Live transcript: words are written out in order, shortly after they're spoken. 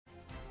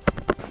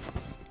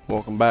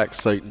Welcome back,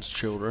 Satan's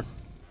children.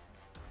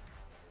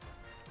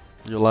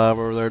 You alive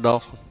over there,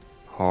 Dawson?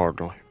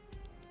 Hardly.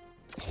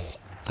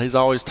 He's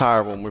always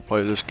tired when we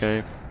play this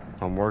game.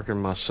 I'm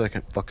working my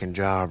second fucking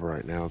job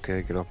right now,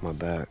 okay? Get off my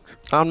back.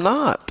 I'm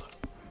not.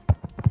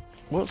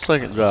 What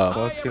second job?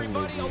 Fucking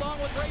with you.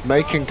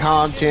 Making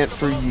content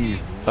for you.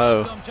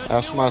 Oh.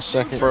 That's my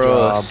second for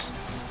job. Us.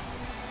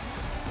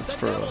 It's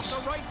for us.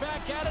 Right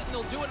back at it, and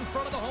they'll do it in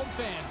front of the home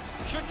fans.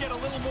 Should get a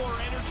little more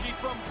energy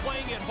from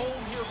playing at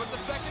home here, but the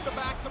second to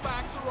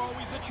back-to-backs are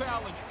always a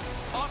challenge.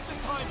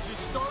 Oftentimes you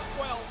start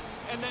well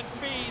and then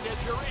fade as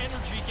your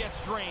energy gets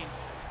drained.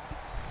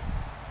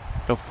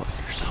 Go fuck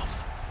yourself.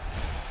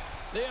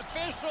 The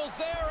officials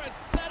there at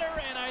center,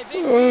 and I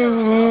think we are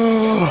about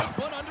to get this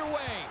one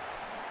underway.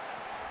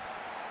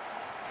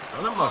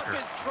 Another Puck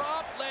is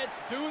dropped. Let's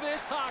do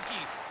this hockey.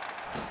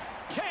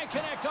 Can't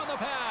connect on the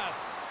pass.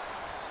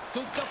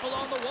 Scooped up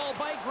along the wall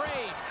by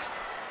Graves.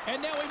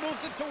 And now he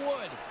moves it to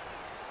Wood.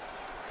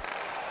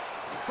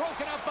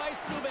 Broken up by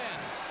Subban.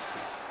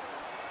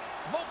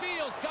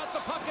 Mobile's got the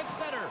puck at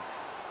center.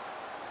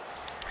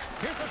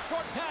 Here's a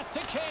short pass to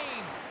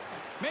Kane.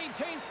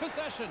 Maintains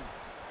possession.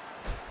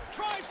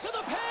 Drives to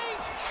the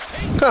paint.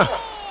 He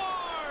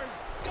scores!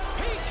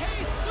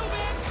 PK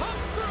Subban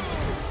comes through.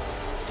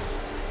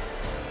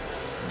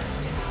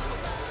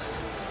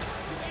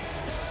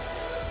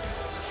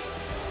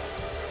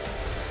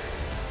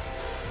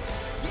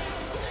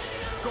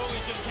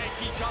 Goalie just can't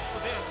keep up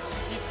with this.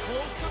 He's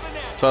close to the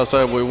net. So I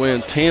said we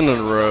win 10 in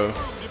a row,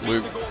 we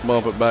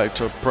bump it back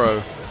to pro.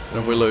 And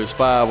if we lose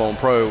 5 on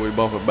pro, we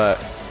bump it back.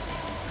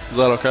 Is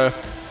that okay?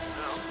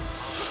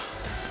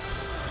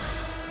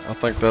 I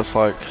think that's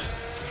like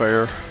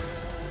fair.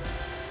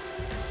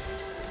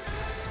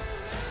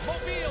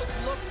 Mobiles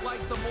look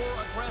like the more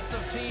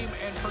aggressive team,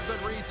 and for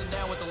good reason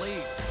now with the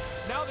lead.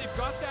 Now they've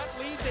got that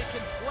lead, they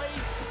can play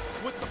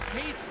with the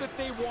pace that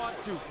they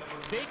want to.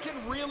 They can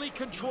really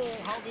control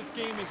how this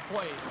game is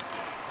played.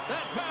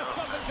 That pass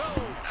doesn't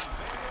go.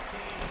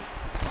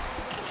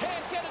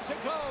 Can't get it to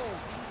go.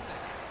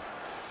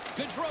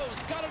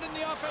 Gaudreau's got it in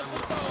the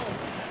offensive zone.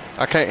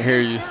 I can't hear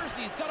you.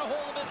 Jersey's got a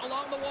hold of it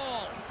along the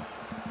wall.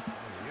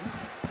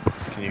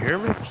 Can you hear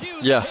me?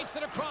 Hughes Yeah. takes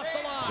it across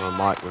the line.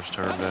 My mic was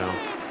turned down.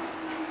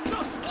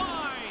 Just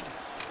wide.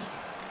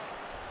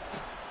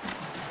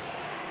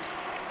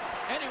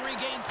 And he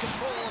regains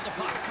control of the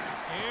puck.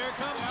 Here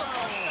comes the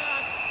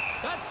pushback.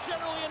 That's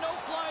generally a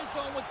no-fly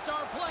zone with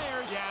star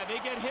players. Yeah, they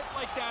get hit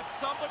like that.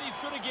 Somebody's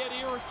going to get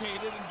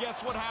irritated, and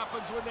guess what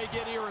happens when they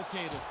get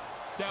irritated?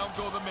 Down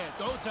go the men.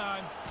 Go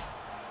time.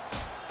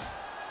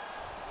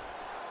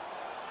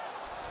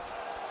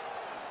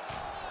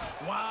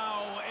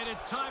 Wow, and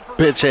it's time for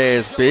Bitch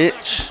ass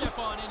bitch. Step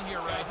on in here,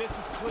 right? This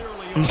is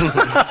clearly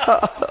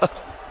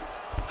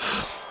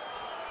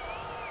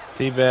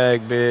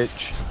Teabag,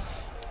 bitch.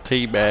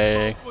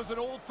 Teabag. It was an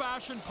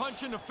old-fashioned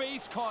punch in the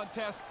face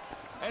contest,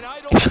 and I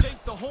don't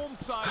think the home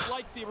side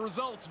liked the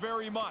results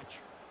very much.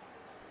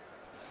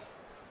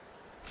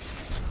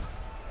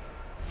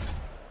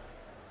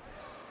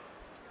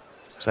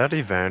 Is that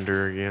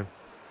Evander again?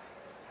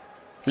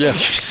 Yeah.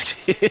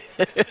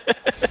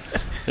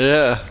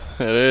 Yeah,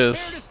 it is.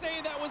 Fair to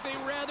say that was a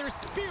rather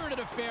spirited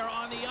affair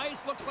on the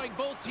ice. Looks like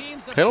both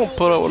teams have He don't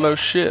put up with no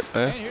shit,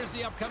 And man. here's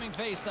the upcoming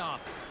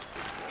face-off.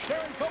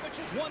 Sharankovic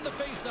has won the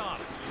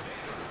face-off.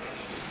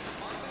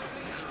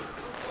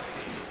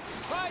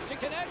 Tried to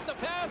connect the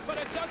pass, but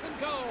it doesn't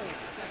go.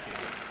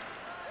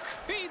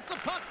 Feeds the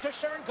puck to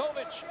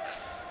Sharankovic.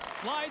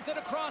 Slides it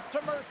across to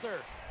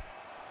Mercer.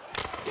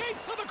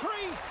 Skates to the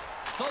crease.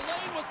 The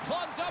lane was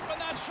plugged up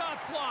and that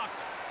shot's blocked.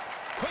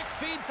 Quick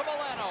feed to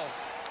Milano.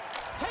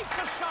 Takes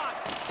a shot.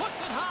 Puts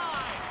it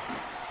high.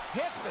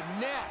 Hit the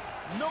net.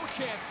 No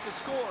chance to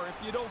score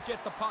if you don't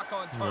get the puck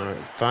on target. All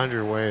right, find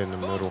your way in the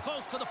Moves middle.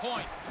 close to the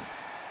point.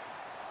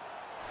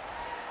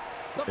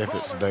 The If it's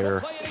Prowlers there.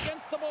 will play it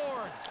against the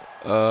boards.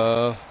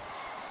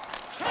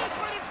 Chance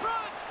right in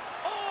front.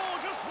 Oh,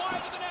 just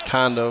wide of the net.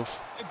 Kind of.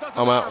 It doesn't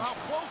I'm matter out. how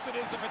close it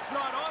is. If it's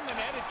not on the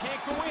net, it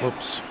can't go in.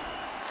 Whoops.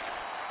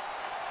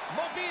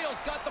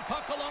 Mobile's got the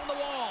puck along the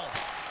wall.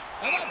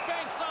 And that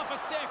banks off a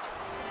stick.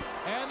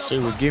 And the See,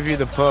 we puck give you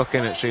the gets puck out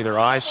and of it's play. either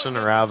Someone icing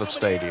or gets out of the a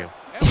souvenir, stadium.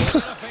 and we'll get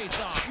a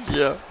face-off.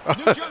 Yeah.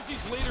 New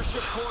Jersey's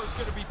leadership core is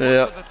going to be put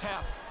Yeah. to the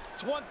test.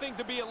 It's one thing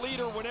to be a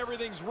leader when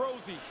everything's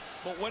rosy,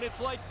 but when it's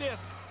like this,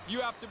 you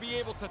have to be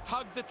able to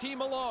tug the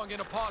team along in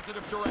a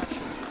positive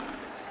direction.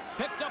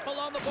 Picked up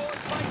along the boards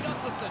by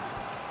Gustafson.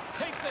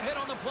 Takes a hit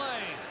on the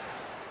play.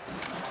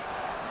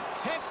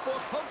 Textbook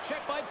poke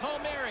check by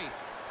Palmieri.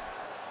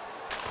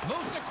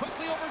 Moves it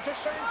quickly over to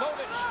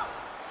Sharankovic.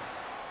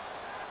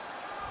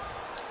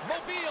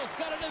 Mobile's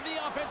got it in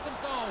the offensive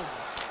zone.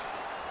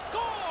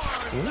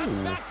 Scores! That's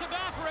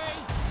back-to-back, Ray.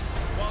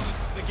 Well,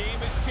 the game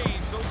has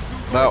changed. Those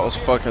two That was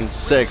goals fucking really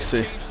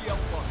sexy. changed the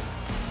outlook.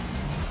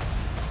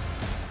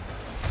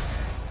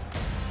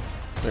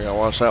 I gotta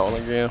watch that one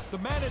again. The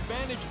man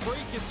advantage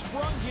break is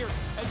sprung here,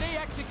 and they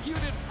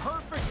executed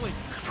perfectly.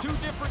 Two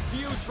different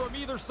views from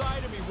either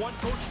side of me. One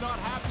coach not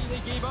happy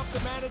they gave up the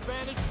man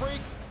advantage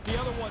break. The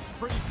other Everyone's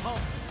pretty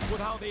pumped with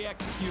how they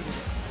executed it.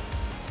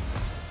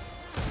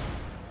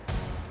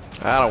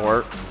 That'll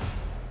work.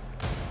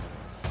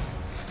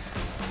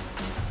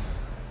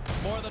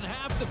 More than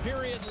half the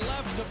period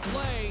left to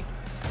play.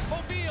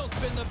 Mobile's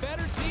been the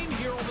better team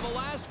here over the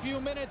last few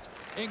minutes,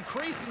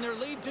 increasing their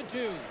lead to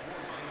 2.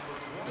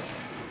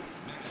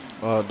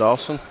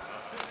 Dawson.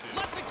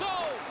 Lets it go.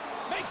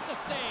 Makes the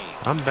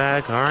save. I'm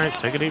back. All right,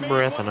 take a deep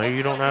breath. I know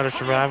you don't know how to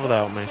survive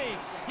without me.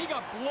 He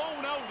got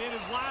blown out in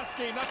his last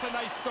game. That's a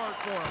nice start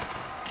for him.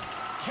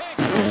 Can't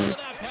get over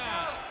that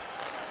pass.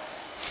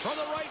 From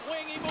the right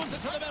wing, he moves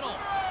it to the middle.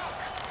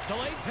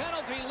 Delayed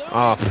penalty.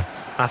 Oh,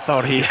 I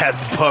thought he had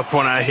the puck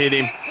when I hit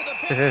him.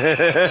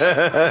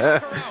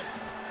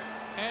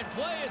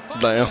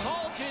 Damn.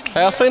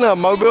 Hey, I seen a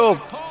Mobile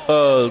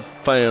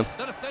fan.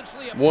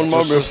 One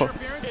Mobile fan.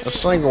 A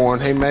single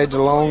one. He made the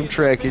long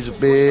trek. He's a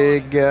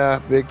big guy,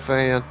 big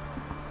fan.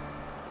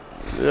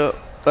 Yep.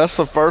 That's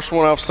the first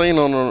one I've seen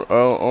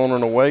on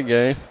an away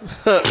game.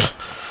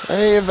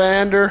 Hey,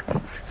 Evander.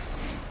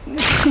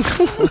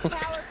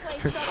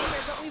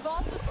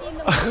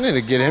 I need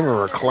to get him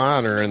a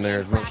recliner in there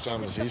as much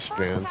time as he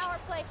spends.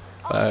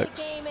 Facts.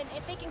 Game, and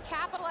if they can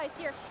capitalize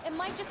here, it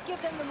might just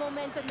give them the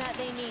momentum that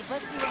they need.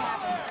 Let's see what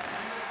happens.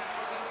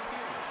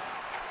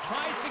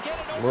 Tries to get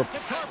it over to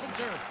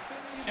Carpenter,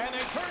 and they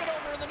turn it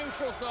over in the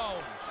neutral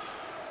zone.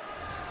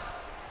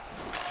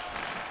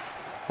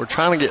 We're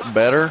trying to get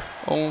better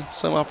on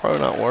semi-pro,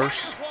 not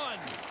worse.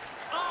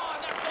 Oh,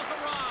 that goes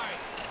awry.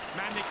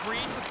 Man, they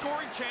create the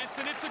scoring chance,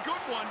 and it's a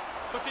good one,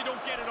 but they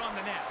don't get it on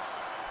the net.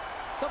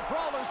 The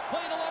Brawlers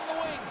played along the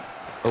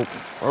wing.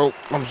 Oh,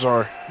 I'm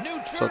sorry. New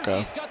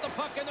Jersey's got the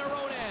puck in their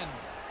own end.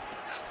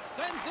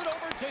 Sends it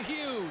over to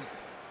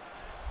Hughes.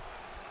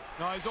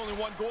 No, he's only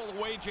 1 goal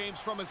away, James,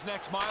 from his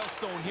next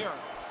milestone here.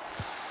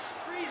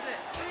 Freeze it,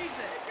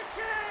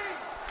 ka-ching!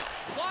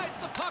 Slides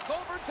the puck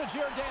over to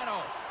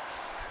Giordano.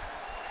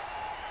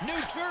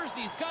 New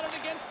Jersey's got it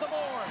against the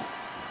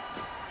boards.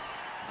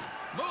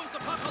 Moves the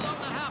puck along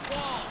the half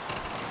wall.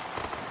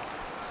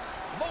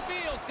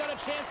 Mobile's got a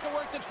chance to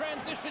work the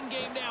transition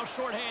game now,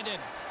 shorthanded.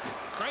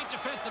 Great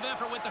defensive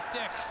effort with the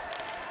stick.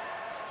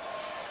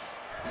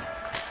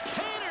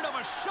 Cannon of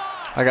a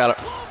shot. I got it.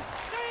 Close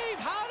save.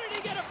 How did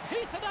he get a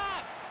piece of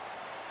that?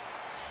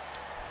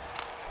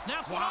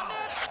 Snaps one on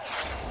net.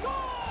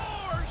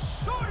 Scores!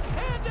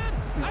 Shorthanded.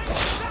 And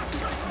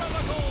backtrack from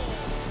the goal.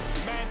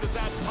 Man, does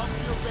that pump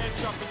your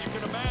bench up, and you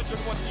can imagine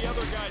what the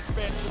other guy's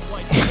bench is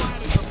like.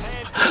 Flat as a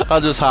pancake. I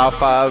just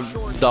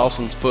high-fived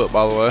Dawson's foot,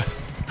 by the way.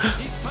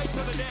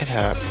 It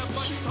happens.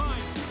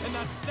 And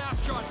that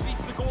snapshot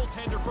beats the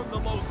goaltender from the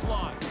low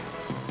slot.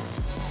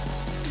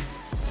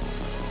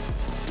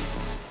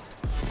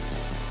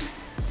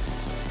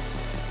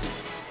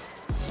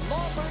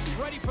 Lawbert's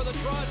ready for the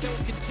draws that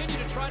will continue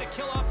to try to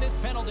kill off this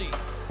penalty.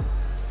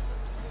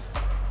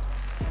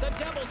 The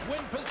Devils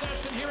win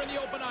possession here in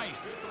the open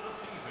ice.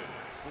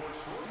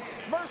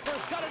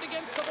 Mercer's got it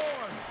against the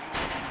boards.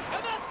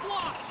 And that's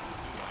blocked.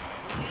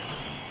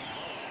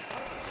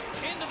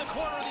 Into the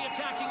corner of the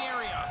attacking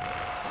area.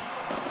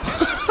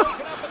 And it's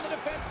broken up in the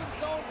defensive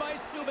zone by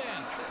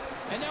Subban.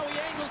 And now he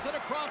angles it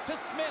across to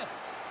Smith.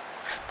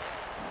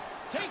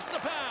 Takes the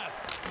pass.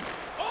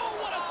 Oh,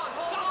 what a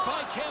stop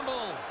by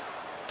Campbell.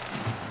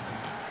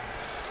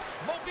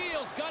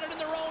 Mobile's got it in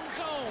their own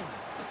zone.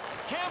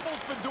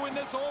 Campbell's been doing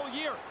this all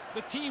year.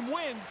 The team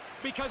wins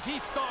because he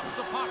stops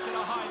the puck at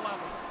a high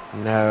level.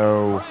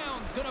 No.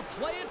 Brown's gonna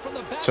play it from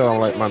the back. Sound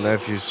like my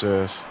nephew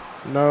says.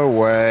 No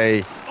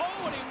way. Oh,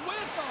 and he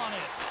whiffs on it.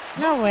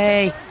 No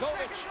way.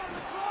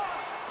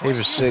 He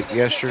was sick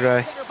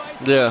yesterday.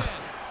 Yeah.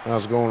 I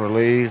was going to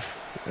leave,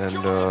 and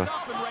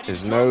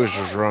his nose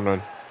was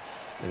running,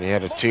 and he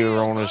had a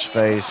tear on his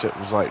face. It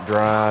was like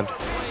dried.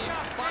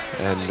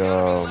 And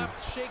I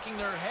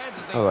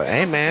was like,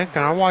 "Hey man,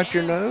 can I wipe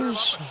your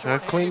nose? Can I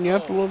clean you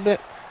up a little bit?"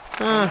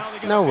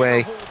 No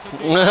way.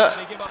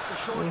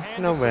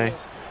 No way.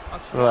 I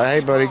was like, "Hey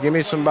buddy, give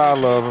me some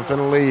bottle love. I'm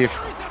finna leave."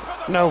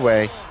 No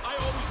way.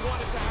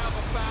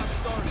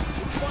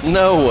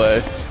 No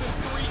way.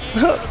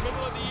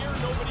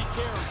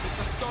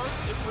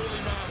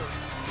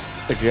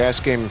 If you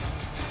ask him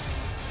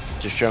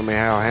to show me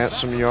how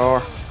handsome you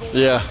are,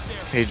 Yeah.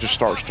 he just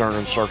starts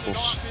turning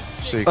circles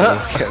so you can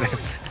look at him.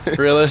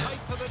 Really?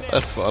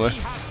 That's funny.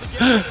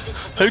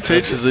 Who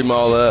teaches him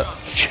all that?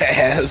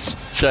 Chaz.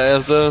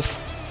 Chaz does.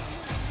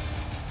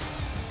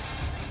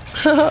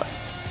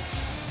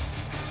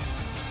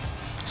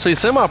 See,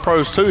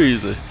 semi-pro's too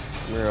easy.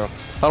 Yeah.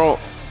 I don't.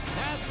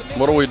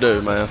 What do we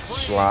do, man?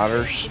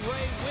 Sliders.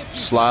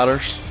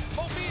 Sliders.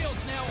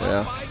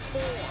 Yeah.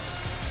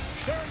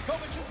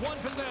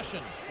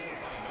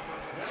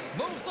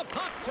 Moves the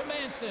puck to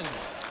Manson.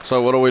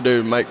 So what do we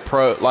do? Make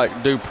pro,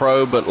 like do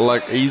pro, but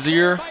like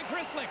easier,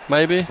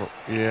 maybe?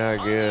 Yeah,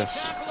 I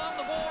guess.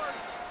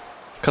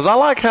 Cause I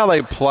like how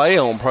they play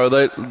on pro.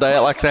 They act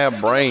like they have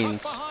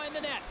brains.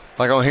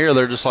 Like on here,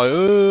 they're just like,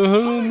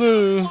 oh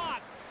no.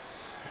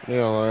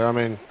 Yeah, like, I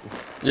mean,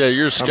 Yeah,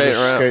 you're skating I'm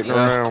just around. skating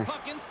Yeah. around.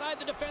 Puck inside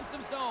the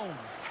defensive zone.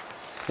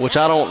 which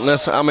I don't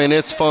necessarily. I mean,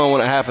 it's fun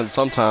when it happens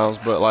sometimes,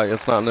 but like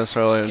it's not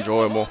necessarily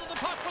enjoyable.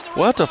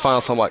 We'll have to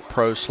find some like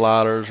pro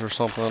sliders or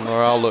something,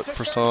 or I'll look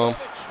for some.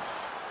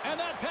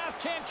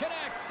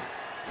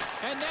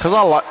 Cause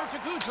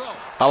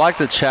I like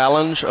the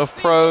challenge of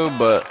pro,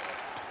 but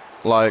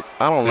like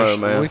I don't know,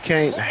 man. We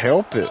can't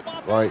help it.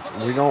 Like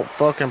we don't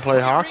fucking play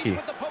hockey.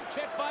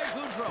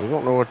 We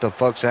don't know what the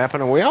fuck's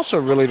happening. We also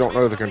really don't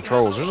know the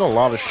controls. There's a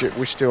lot of shit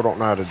we still don't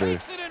know how to do.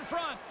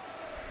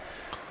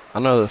 I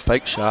know the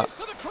fake shot.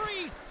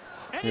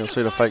 You gonna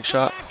see the fake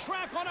shot?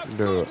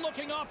 Do it.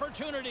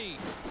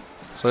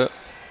 That's it.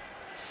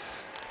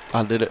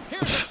 I did it.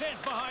 Here's a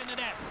chance behind the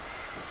net.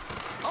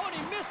 Oh, and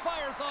he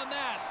misfires on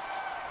that.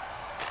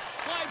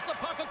 Slides the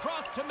puck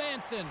across to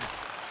Manson.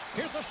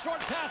 Here's a short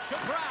pass to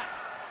Pratt.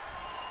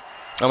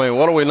 I mean,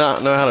 what do we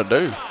not know how to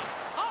do?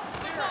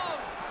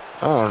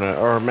 I don't know,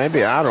 or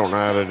maybe I don't know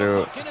how to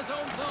do it.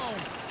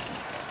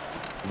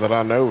 But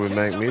I know would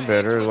make me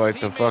better, like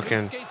the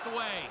fucking,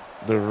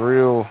 the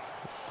real,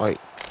 like,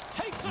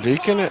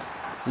 deacon it.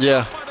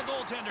 Yeah.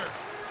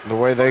 The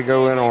way they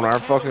go in on our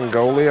fucking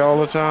goalie all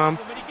the time.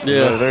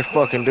 Yeah. They're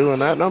fucking doing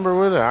that number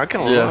with it. I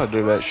can't know how to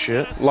do that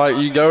shit. Like,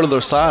 you go to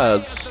their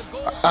sides.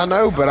 I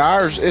know, but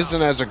ours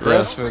isn't as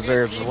aggressive as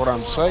theirs, is what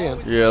I'm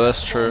saying. Yeah,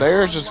 that's true.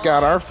 Theirs has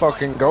got our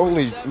fucking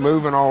goalie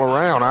moving all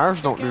around.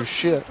 Ours don't do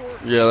shit.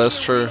 Yeah, that's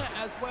true.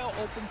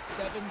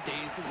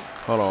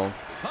 Hold on.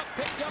 Puck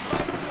picked up by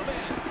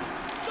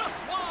Subban.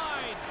 Just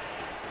wide.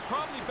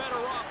 Probably better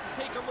off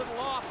to take a little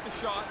off the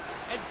shot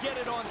and get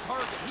it on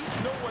target.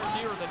 He's nowhere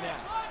near the net.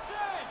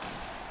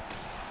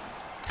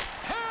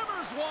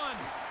 Hammers one.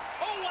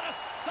 Oh, what a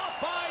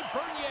stop by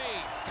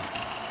Bernier.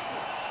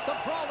 The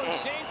Brawlers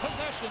gain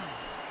possession.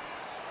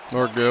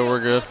 We're good,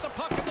 we're good.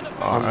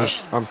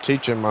 I'm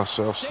teaching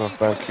myself stuff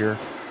back here.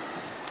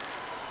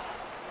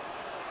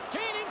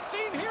 Gaining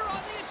steam here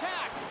on the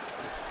attack.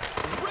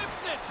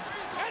 Rips it.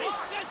 And he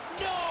says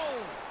no.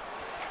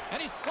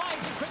 And he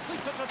slides it quickly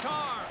to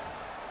Tatar.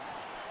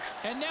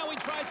 And now he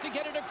tries to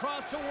get it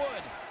across to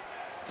Wood.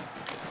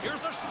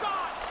 Here's a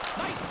shot.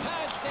 Nice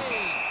pad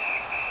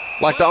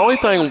save. Like the only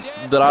thing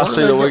that I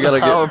see that we gotta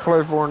power get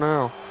play for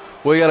now.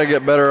 We gotta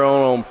get better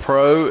on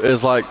pro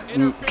is like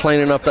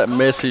cleaning up that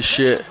messy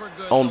shit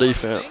on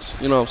defense.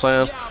 You know what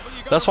I'm saying?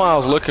 That's why I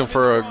was looking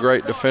for a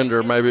great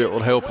defender. Maybe it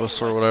would help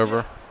us or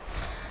whatever.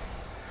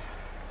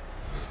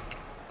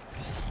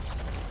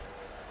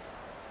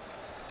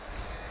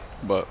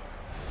 But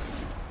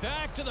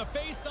back to the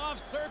face-off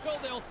circle.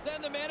 They'll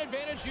send the man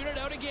advantage unit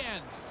out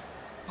again.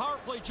 Power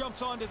play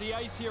jumps onto the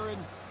ice here, and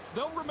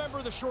they'll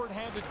remember the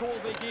shorthanded goal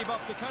they gave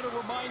up to kind of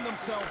remind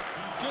themselves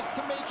just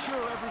to make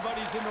sure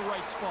everybody's in the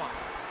right spot.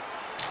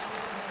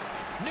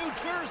 New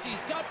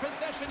Jersey's got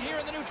possession here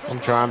in the neutral zone. I'm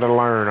trying to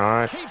learn, all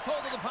right? Keeps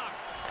hold of the puck.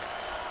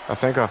 I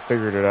think I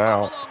figured it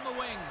out. Along the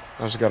wing.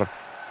 I just got to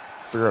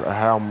figure out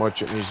how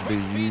much it needs to be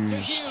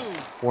used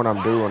when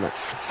I'm doing it.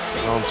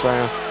 You know what I'm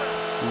saying?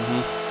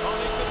 mm-hmm. Well,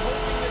 they've been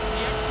hoping that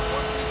the extra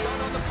work they've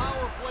done on the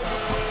power play will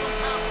help them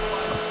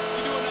capitalize.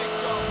 You do a nice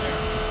job there.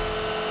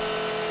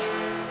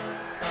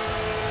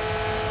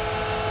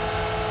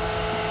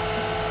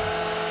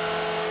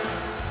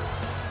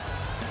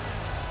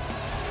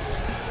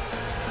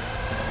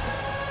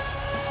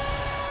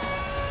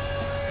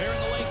 Here in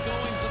the late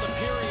goings of the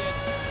period,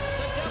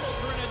 the Devils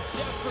are in a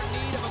desperate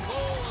need of a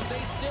goal as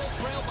they still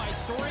trail by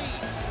 3.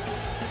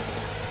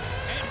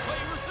 And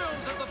play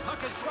resumes as the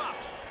puck is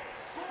dropped.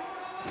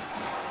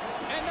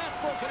 And that's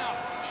broken up.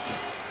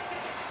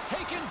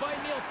 Taken by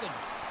Nielsen.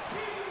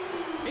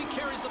 He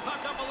carries the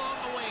puck up along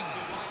the wing.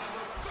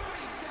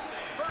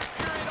 First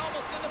period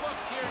almost in the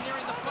books here,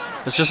 nearing the final.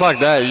 It's just like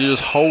that. You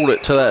just hold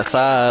it to that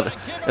side,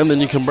 and then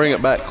you can bring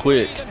it back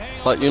quick.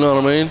 Like, you know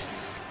what I mean?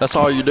 That's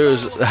all you do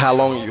is how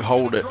long you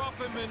hold it.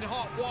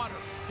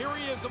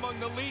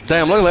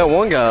 Damn, look at that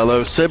one guy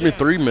though.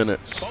 73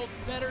 minutes. Both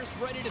centers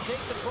ready to take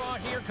the draw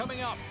here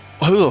coming up.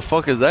 Who the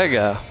fuck is that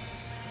guy?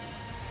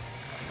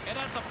 And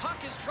as the puck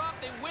is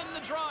dropped, they win the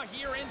draw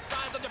here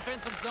inside the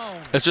defensive zone.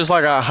 It's just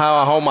like how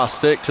I hold my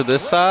stick to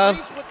this side.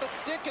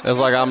 It's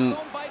like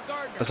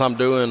as I'm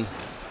doing.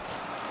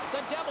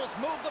 The Devils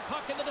move the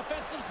puck in the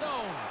defensive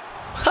zone.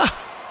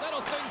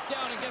 Settles things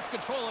down and gets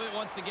control of it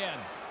once again.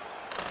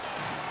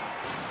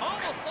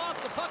 Almost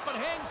lost the puck, but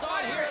hangs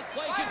on here as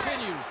play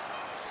continues.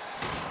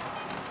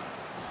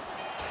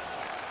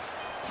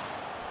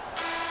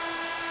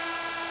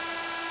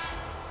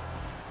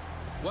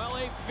 Well,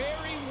 a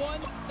very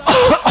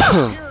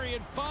one-sided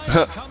period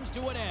finally comes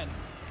to an end.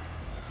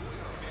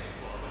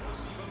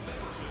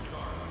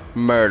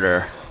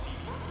 Murder.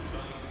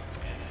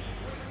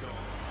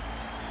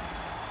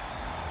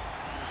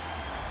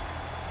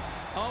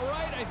 All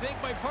right, I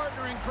think my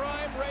partner in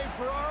crime, Ray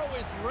Ferraro,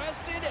 is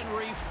rested and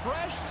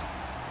refreshed.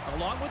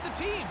 Along with the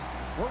teams,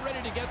 we're ready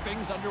to get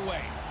things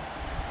underway.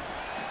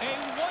 A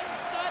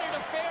one-sided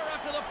affair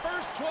after the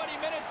first 20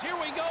 minutes. Here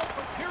we go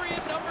for period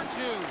number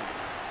 2.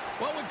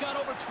 Well, we've got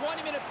over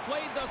 20 minutes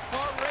played thus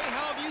far. Ray,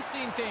 how have you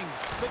seen things?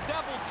 The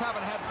Devils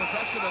haven't had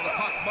possession of the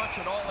puck much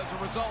at all. As a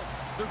result,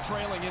 they're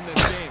trailing in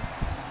this game.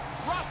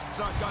 Russ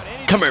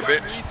Come here,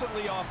 bitch.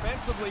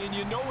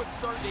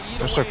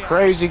 There's a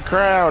crazy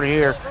crowd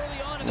here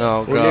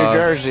Oh, in New God.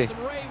 Jersey.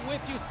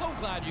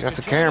 Got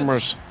the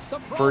cameras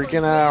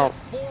freaking out.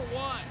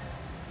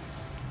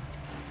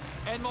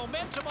 And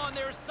momentum on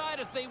their side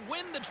as they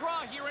win the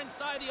draw here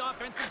inside the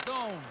offensive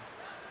zone.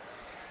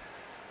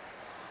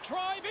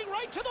 Driving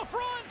right to the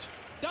front.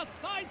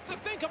 Decides to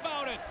think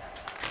about it.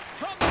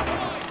 From the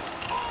point.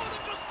 Oh,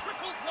 that just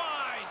trickles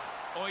wide.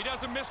 Oh, he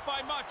doesn't miss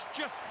by much.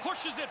 Just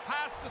pushes it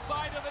past the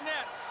side of the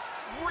net.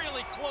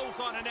 Really close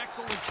on an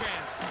excellent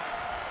chance.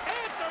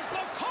 Answers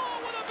the call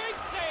with a big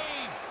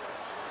save.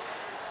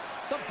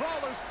 The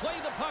Brawlers play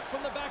the puck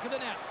from the back of the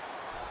net.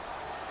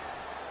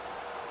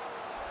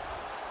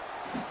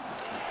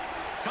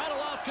 Kind of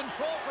lost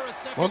control for a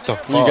second. What the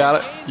there, fuck? You got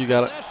it. gains You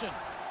got it. possession.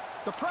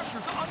 The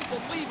pressure's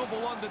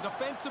unbelievable on the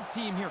defensive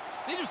team here.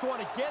 They just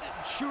want to get it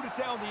and shoot it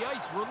down the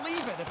ice.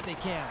 Relieve it if they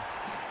can.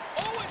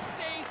 Oh, it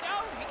stays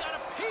out. He got a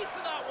piece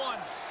of that one.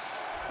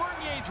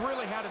 Bernier's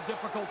really had a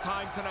difficult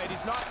time tonight.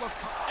 He's not looked...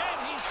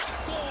 And he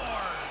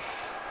scores.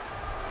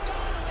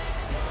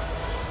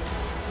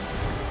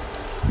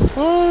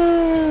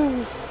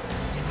 Woo!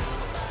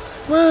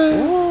 Woo!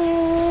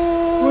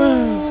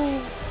 Woo!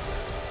 A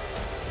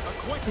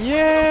quick...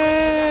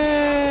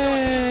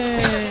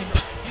 Yay!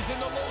 He's in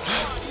the low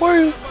spot. He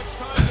Woo! doesn't have much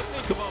time to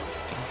think about it.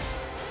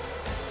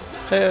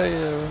 Hell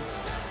yeah.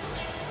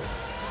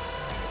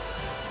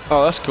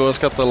 Oh, that's cool. It's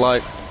got the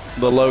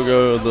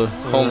logo of the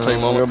home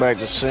team on Go it. back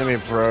to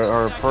semi-pro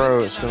or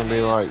pro. It's gonna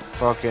be like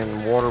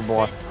fucking water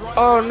boy.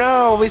 Oh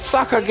no, we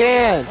suck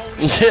again.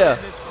 Yeah.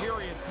 In this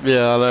period,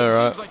 Yeah, I know, it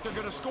right? seems like they're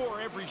going to score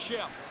every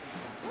shift.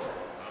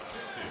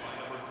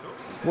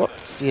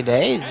 Whoopsie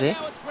daisy. And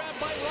now it's grabbed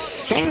by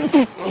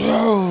Russell.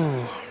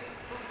 Oh.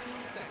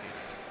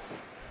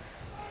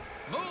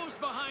 Moves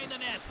behind the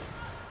net.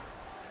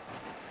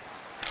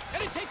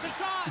 And he takes a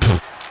shot.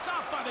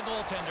 Stopped by the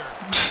goaltender.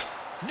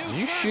 New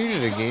You Jersey's shoot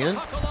it got the again?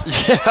 puck along the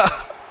Yeah.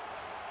 wings.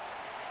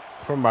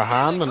 From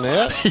behind the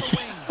net? Takes it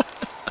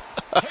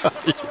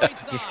from the right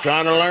Just side.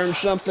 trying to learn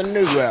something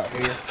new out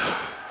here.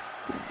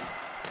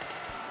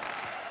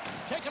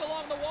 Taken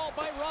along the wall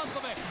by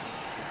Roslovic.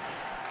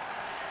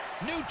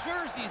 New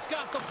Jersey's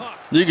got the puck.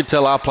 You can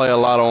tell I play a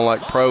lot on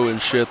like pro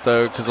and shit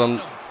though, cause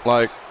I'm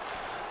like,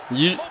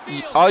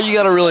 all you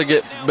gotta really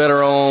get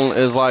better on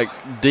is like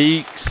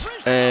deeks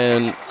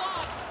and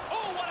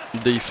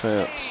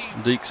defense.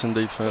 Deeks and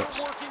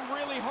defense.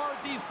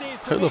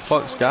 Who the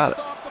fuck's got it?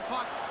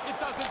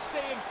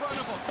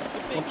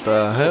 What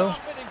the hell?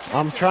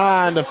 I'm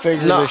trying to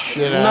figure No, this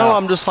shit out. no,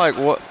 I'm just like,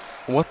 what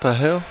the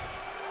hell?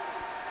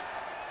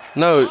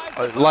 No,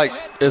 like,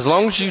 as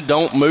long as you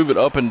don't move it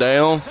up and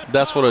down,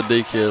 that's what a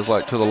deke is,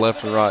 like to the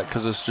left and right,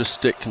 because it's just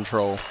stick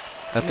control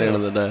at the end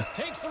of the day.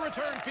 Takes the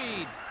return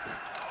feed.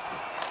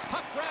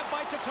 Puck grab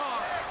by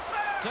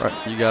Tatar.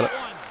 Right, you got it.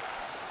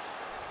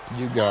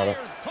 You got it.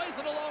 Myers plays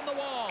it along the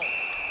wall.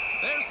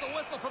 There's the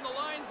whistle from the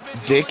linesman.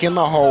 Dick in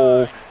the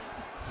hole,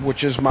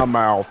 which is my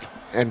mouth,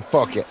 and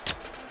fuck it.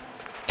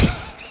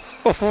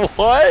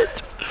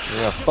 What?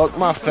 Yeah, fuck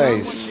my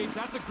face.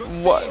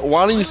 What?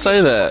 Why do you say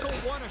that?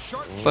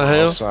 What the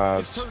hell?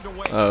 Sides.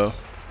 Oh,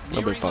 that'll be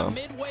Nearing the fine.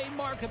 midway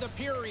mark of the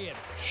period.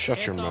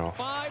 Shut your It's mouth.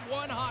 a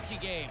 5-1 hockey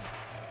game.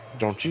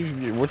 Don't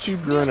you? What you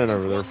grinning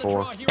over there Nielsen's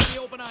won for? the draw here in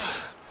the open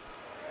ice.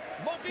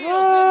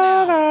 Mobile's in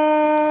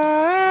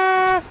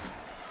now.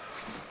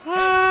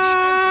 Heads deep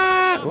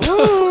inside the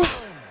Ooh. zone.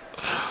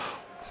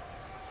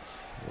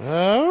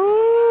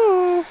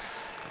 Oh,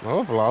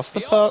 oh, lost the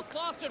He puck. almost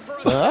lost it for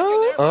a second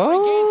there, but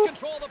regains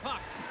control of the puck.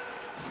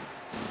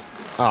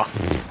 Ah,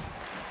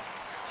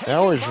 they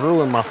always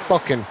ruin my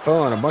fucking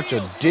fun. A bunch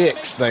of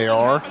dicks they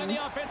are. In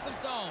the offensive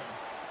zone.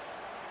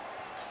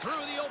 Through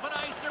the open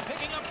ice, they're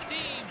picking up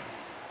steam.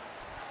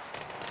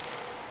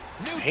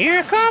 New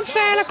Here Jersey's comes got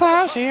Santa it.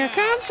 Claus, here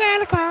comes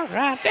Santa Claus,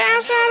 right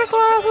down Santa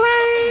Claus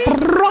Lane.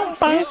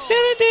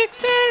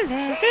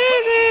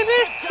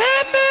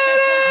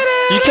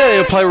 You can't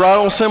even play right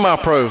on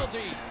semi-pro.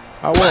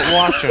 I wasn't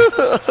watching.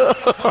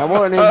 I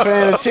wasn't even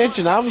paying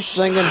attention. I was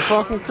singing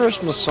fucking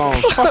Christmas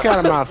songs. Fuck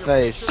out of my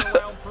face.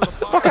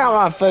 Fuck out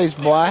of my face,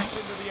 boy.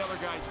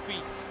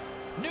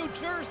 New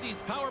Jersey's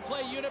power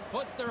play unit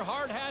puts their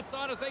hard hats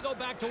on as they go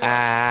back to work.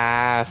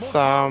 I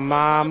saw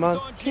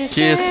Mama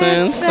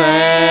Kissing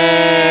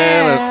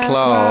Santa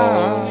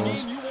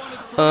Claus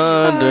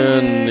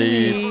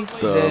underneath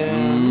the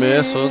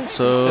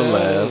mistletoe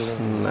last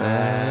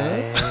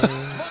night.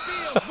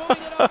 Mobile's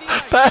moving it up the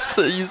ice. Pass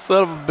it, you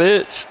son of a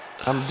bitch.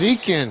 I'm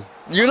deacon.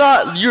 You're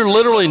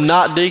literally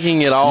not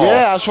deking at all.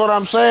 Yeah, that's what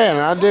I'm saying.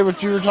 I did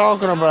what you were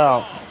talking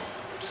about.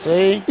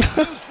 See? New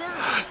Jersey's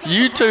got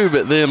YouTube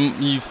it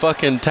then, you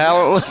fucking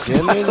talentless.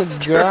 Give me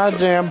the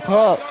goddamn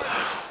puck.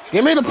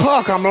 Give me the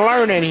puck. I'm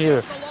learning here.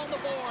 it along the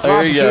board.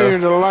 There you go.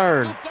 Opportunity to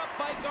learn. Scooped up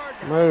by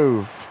Gardner.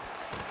 Move.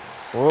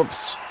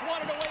 Whoops.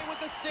 Swatted away with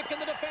the stick in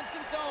the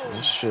defensive zone.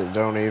 This shit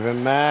don't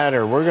even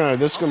matter.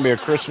 This is gonna be a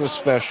Christmas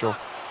special.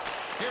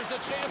 Here's a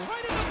chance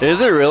right in the Is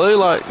it really?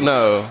 Like,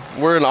 no.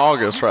 We're in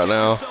August right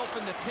now. Yourself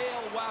in the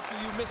tail after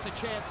you miss a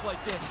chance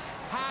like this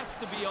has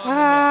to be on the net.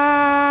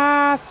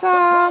 I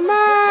saw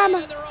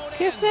mama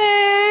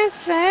kissing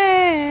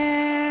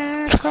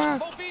Santa.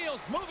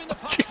 Mobile's moving the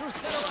puck through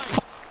center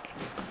ice.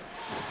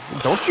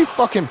 Don't you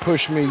fucking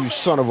push me, you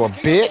son of a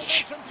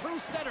bitch. Through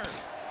center.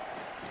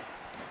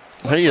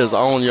 He is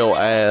on your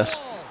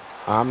ass.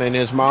 I'm in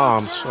his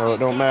mom's, so it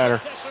don't matter.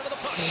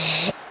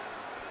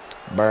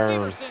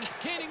 Burn.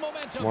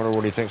 Wonder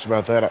what he thinks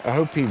about that. I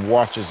hope he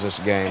watches this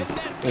game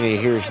and he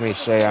hears me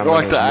say I'm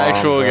Like in the his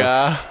actual mom's,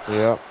 guy.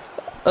 Yep.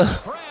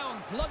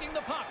 Browns lugging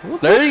the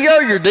puck. There you go,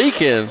 your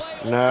deacon.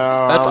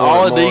 No, That's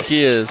all a deke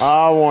is.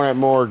 I want it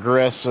more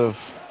aggressive.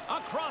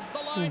 Across the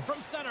line from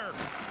center.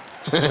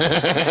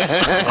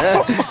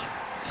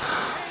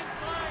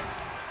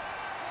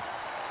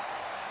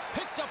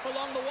 Picked up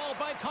along the wall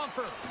by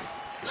Comfort.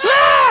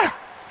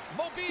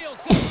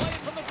 Mobile's going to play it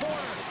from the corner.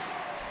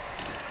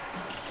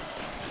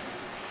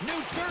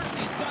 New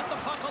Jersey's got the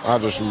puck along I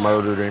just the wall.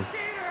 murdered him.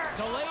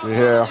 Delayed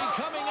Yeah.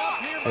 coming up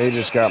here by He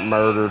just got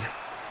murdered.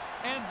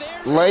 And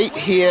there's Late the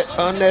hit,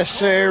 whistle.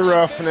 unnecessary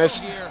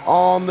roughness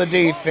on the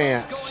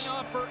defense. Going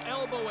off for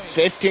elbowing.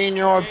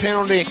 15-yard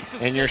penalty,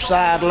 and you're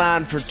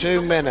sidelined for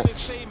 2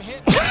 minutes. Same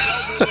hit.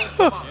 Elbow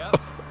will come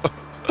up.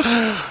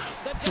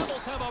 The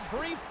Devils have a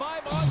brief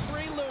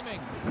 5-on-3 looming.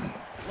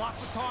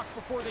 Lots of talk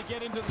before they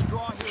get into the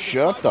draw here. This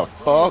Shut the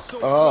 5-on-3 is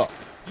fuck so up. quick.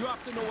 You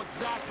have to know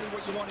exactly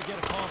what you want to get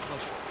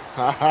accomplished.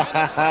 Ha ha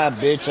ha ha,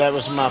 bitch, that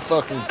was my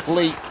fucking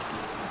cleat.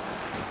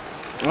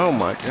 Oh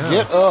my god.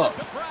 Get up.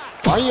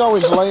 Why are you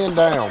always laying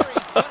down?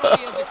 Perry's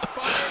penalty has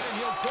expired, and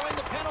he'll join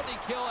the penalty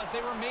kill as they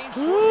remain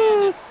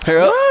short-handed.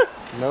 Here up.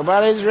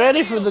 Nobody's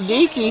ready for the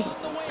deakie.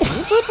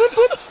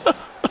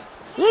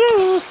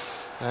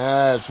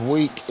 It's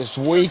weak. It's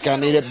weak. I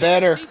need it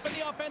better. Deep in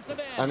the offensive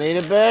end. I need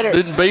it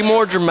better. Be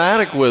more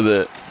dramatic with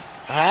it.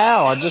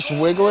 How? I just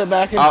wiggle it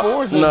back and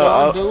forth. It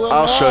No, don't do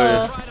I'll show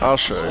enough. you. I'll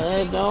show you.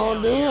 It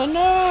don't do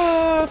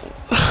enough.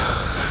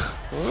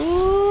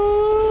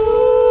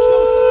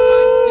 Joseph's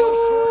side still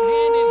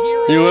short-handed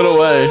here. You went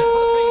away.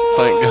 Face-off.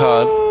 Thank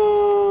God.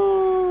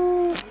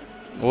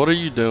 What are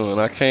you doing?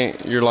 I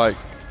can't. You're like.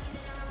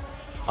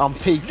 I'm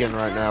peeking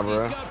right now, Jersey's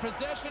bro. got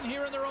possession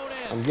here in their own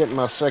end. I'm getting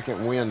my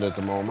second wind at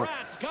the moment.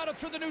 Rats got it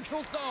through the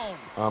neutral zone.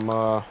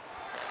 I'm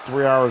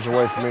 3 hours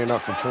away from being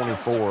up for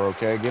 24.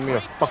 Okay, give me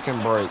a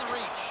fucking break.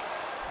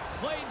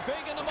 Played big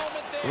in the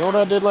moment there. You know what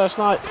I did last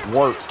night?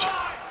 Worked.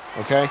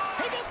 Okay.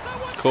 He gets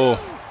that one Cool.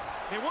 too.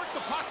 They work the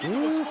puck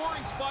into a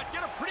scoring spot,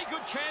 get a pretty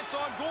good chance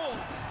on goal.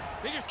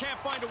 They just can't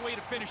find a way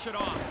to finish it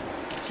off.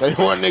 They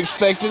wasn't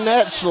expecting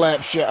that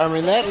slap shot. I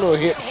mean, that little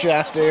hip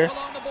shot there.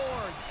 Along the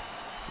boards.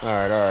 All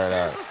right, all right, all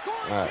There's right. a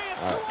scoring All right,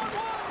 chance, all right.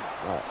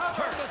 2-on-1.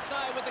 Turned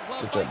aside with the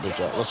glove Get by that bitch out.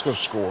 Campbell. Let's go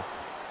score.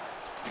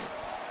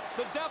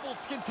 The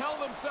Devils can tell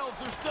themselves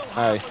there's still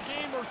Hey. half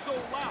a game or so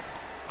left.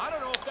 I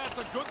don't know if that's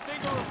a good thing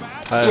or a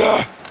bad Hey.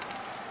 thing.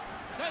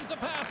 Sends a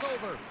pass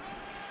over.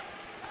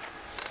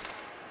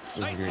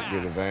 See if we can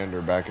get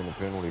Evander back in the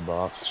penalty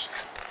box.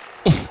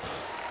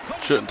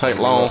 Shouldn't take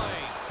long.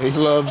 He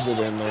loves it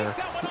in there.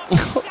 That one off the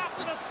shaft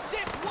of the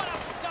stick. What a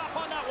stop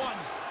on that one.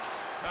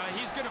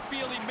 He's going to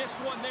feel he missed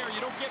one there. You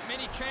don't get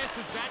many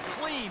chances that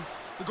clean.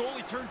 The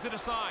goalie turns it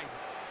aside.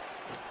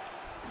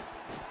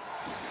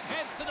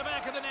 Heads to the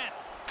back of the net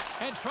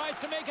and tries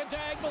to make a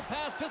diagonal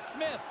pass to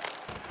Smith.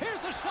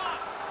 Here's a shot,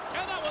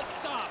 and that one's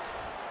stopped.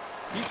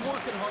 He's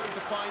working hard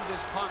to find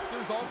this puck.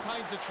 There's all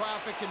kinds of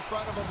traffic in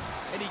front of him,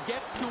 and he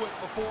gets to it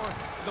before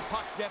the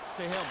puck gets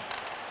to him.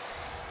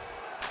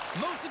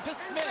 Moves it to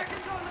Smith.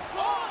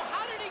 Oh,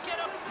 how did he get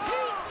a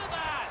piece of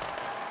that?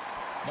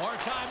 More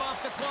time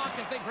off the clock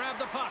as they grab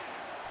the puck.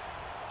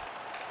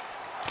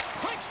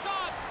 Quick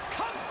shot,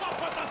 comes up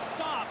with a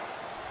stop.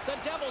 The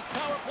Devils'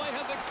 power play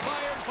has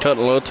expired. Cut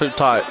a little too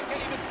tight.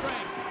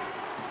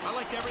 I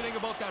liked everything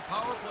about that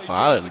power play. Well,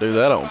 I didn't do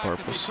that on except the fact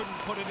that purpose. They couldn't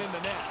put it in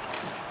the net.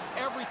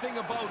 Everything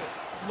about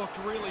it looked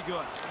really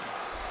good.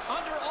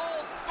 Under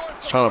all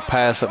sorts of Trying to pressure,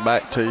 pass it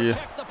back to trying you.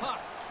 protect the puck.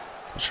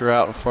 You're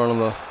out in front of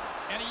the.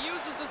 And he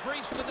uses his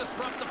reach to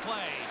disrupt the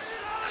play.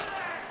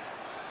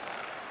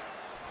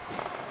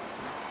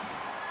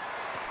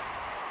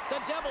 The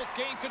Devils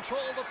gain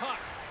control of the puck.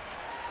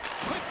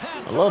 Quick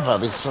pass I to love how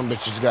Mercer. these some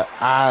bitches got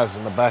eyes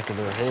in the back of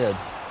their head.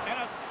 And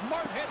a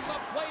smart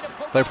heads-up play to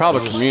put They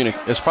probably the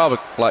communicate. It's probably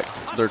like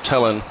they're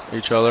telling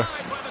each other.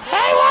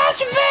 Hey, watch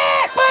your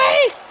back,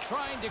 boy!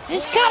 Trying to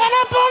He's clear coming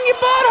up on your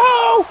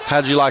butthole!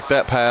 How'd you like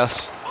that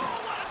pass?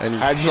 And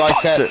How'd you like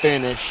fucked that it.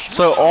 finish?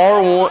 So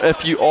R1,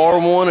 if you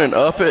R1 and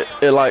up it,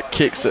 it like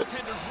kicks it.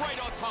 Tender's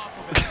right on top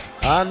of it.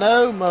 I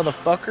know,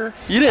 motherfucker.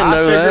 You didn't I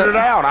know figured it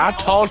that. out. I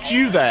taught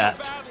you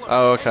that.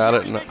 Oh, okay. I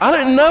didn't know. I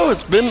didn't know.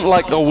 It's been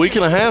like a week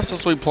and a half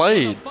since we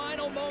played.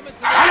 final moments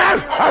of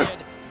the period.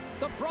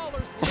 The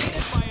Brawlers lead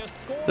it by a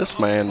score This of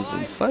man's 5-1.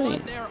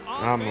 insane. Their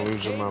I'm offense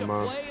losing my came to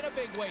mind. play in a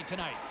big way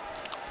tonight.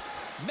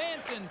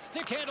 Manson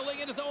stick handling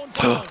in his own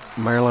zone.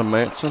 Marilyn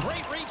Manson.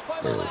 Great reach by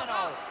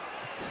Milano.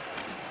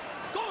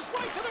 Goes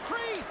right to the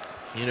crease.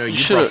 You know,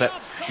 should've-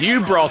 you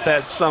brought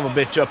that son of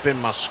a bitch up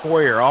in my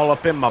square, all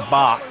up in my Brawlers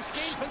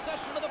box. gain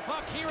possession of the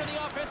puck here in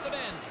the offensive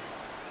end.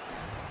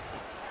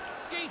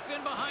 Skates in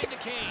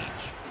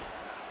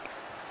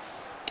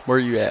Where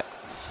you at?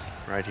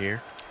 Right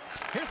here.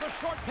 Here's a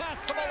short pass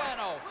to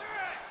Milano.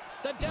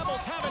 The Devils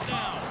have it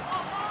now.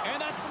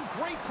 And that's some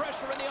great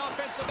pressure in the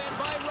offensive end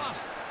by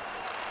Rust.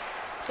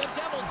 The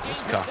Devils gain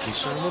This cocky possession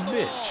son of along a the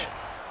bitch. wall.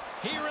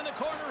 Here in the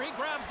corner, he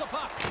grabs the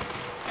puck.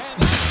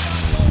 And that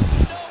shot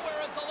goes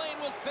nowhere as the lane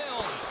was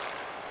filled.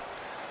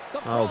 The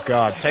Oh, Brothers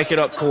God. have Take it played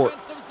up the court.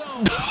 defensive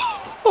zone.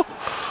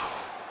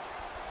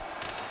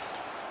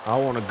 I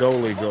want a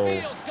goalie goal.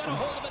 Mobile's got a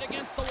hold of it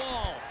against the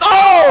wall.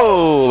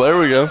 Oh, there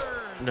we go.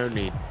 No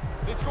need.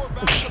 They score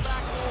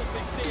back-to-back goals.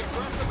 They stay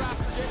aggressive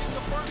after getting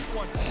the first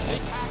one. They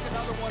tack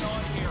another one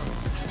on here.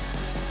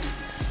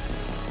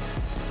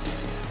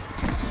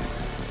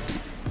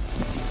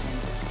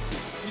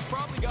 He's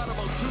probably got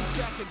about 2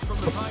 seconds from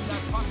the time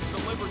that puck's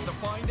delivered to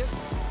find it.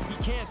 He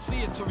can't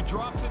see it, so he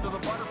drops into the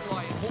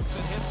butterfly and hopes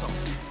it hits him.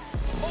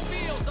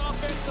 Mobile's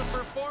offensive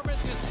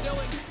performance is still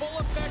in full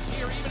effect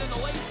here, even in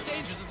the late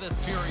stages of this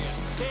period.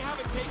 They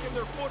haven't taken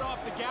their foot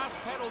off the gas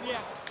pedal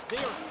yet. They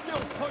are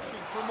still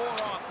pushing for more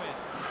offense.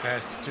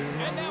 Pass it to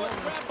And now it's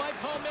him. grabbed by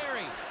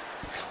Palmieri.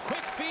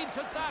 Quick feed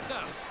to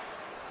Saka.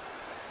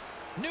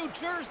 New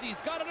Jersey's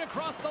got it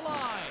across the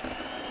line.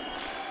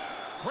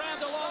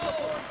 Grabbed along the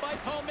boards by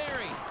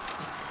Palmieri.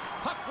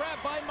 Puck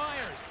grabbed by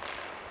Myers.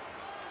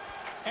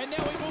 And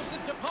now he moves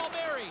it to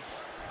Palmieri.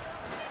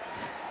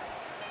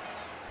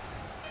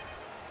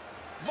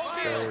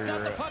 Mobile's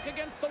got the puck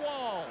against the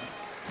wall.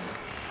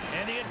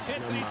 And the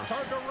intensity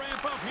started to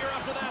ramp up here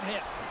after that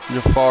hit.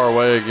 You're far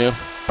away again.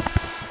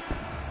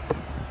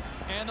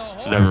 And the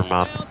horn Never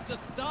mind. sounds to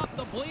stop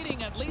the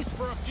bleeding at least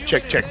for a few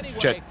Check, minutes check, anyway.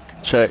 check.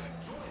 Check.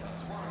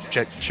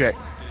 Check, check.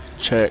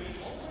 Check.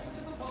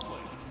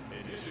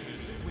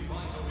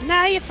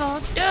 Now you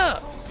fucked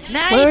up.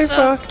 Now Now you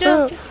fucked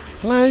up.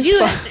 Now you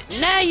fuck-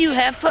 Now you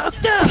have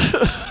fucked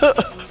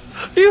up.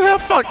 You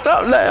have fucked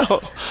up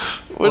now.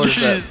 What is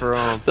did that you-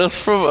 from? That's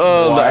from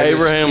the Whitest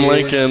Abraham Kids?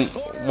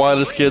 Lincoln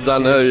Whitest Kids I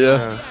Know,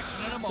 yeah.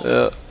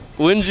 Yeah.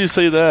 When did you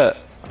see that?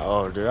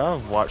 Oh, dude,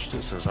 I've watched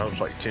it since I was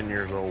like 10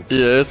 years old.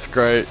 Yeah, it's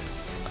great.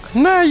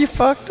 Now you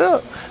fucked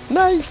up.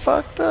 Now you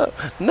fucked up.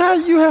 Now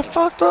you have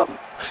fucked up.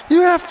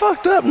 You have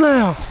fucked up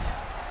now.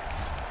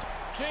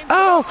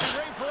 Oh,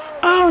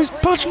 oh, he's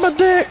punching my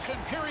dick.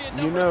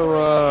 You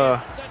know,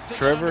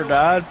 Trevor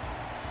died?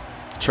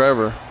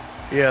 Trevor.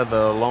 Yeah,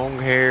 the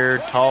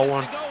long-haired, tall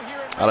one.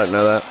 I didn't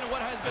know that.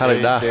 How'd he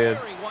He's die? dead.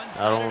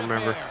 I don't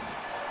remember.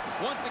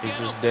 He's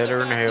just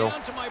deader in hell.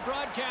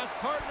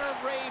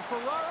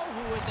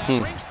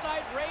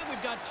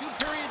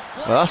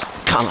 Well, that's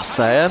kind of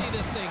sad. The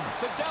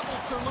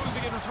Devils are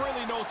losing, and it's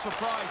really no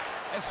surprise.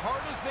 As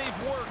hard as they've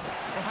worked,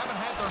 they haven't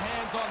had their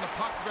hands on the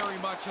puck very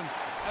much, and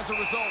as a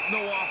result,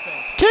 no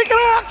offense. Kick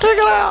it out, kick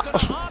it out.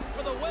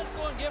 For the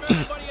whistle and give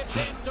everybody a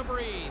chance to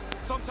breathe.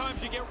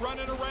 Sometimes you get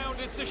running around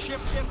as the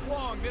shift gets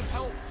long. This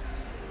helps.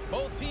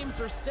 Both teams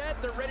are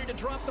set. They're ready to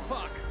drop the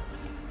puck.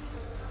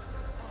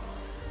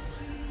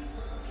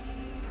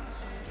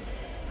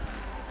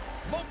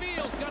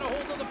 Mobile's got a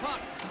hold of the puck.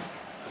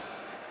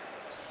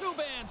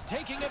 Subban's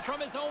taking it from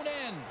his own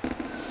end.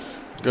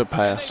 Good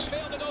pass.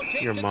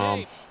 Your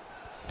mom.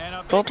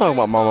 Don't talk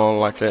about my mama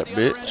like that,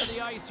 bitch.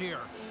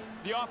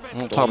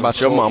 Don't talk about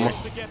your mama.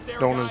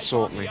 Don't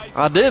insult me.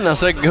 I didn't. I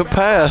said good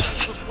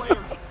pass.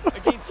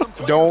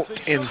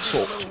 Don't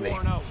insult me.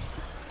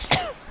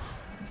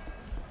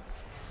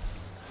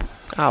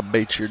 I'll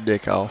beat your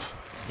dick off.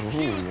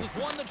 Hughes has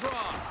won the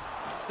draw.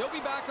 They'll be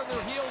back on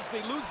their heels.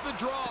 They lose the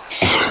draw.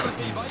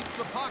 They've iced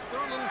the puck. They're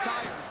a little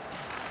tired.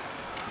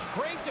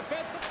 Great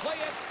defensive play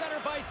at center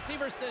by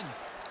Severson.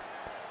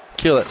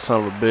 Kill that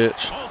son of a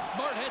bitch. Oh,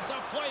 smart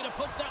heads-up play to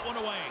put that one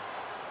away.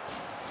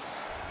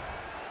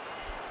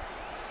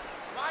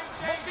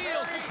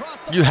 Mobile's across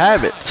the You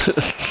have it.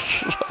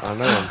 I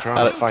know, I'm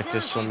trying to fight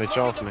this son of a bitch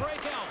off me.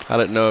 I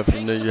didn't know if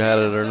you knew you had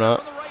it or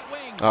not.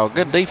 Oh,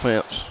 good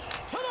defense.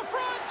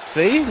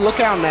 See? Look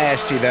how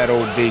nasty that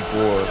old deke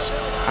was.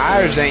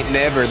 Ours ain't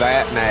never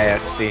that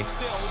nasty.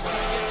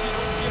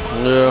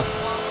 Yeah.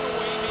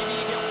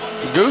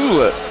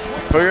 Google it.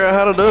 Figure out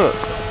how to do it.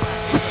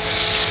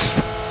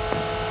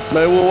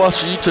 Maybe we'll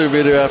watch a YouTube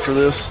video after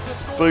this.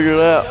 Figure it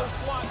out.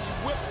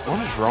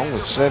 What is wrong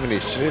with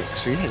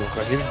 76? He look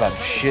like he's about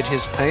to shit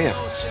his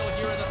pants.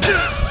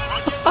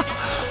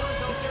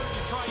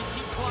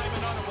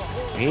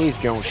 He's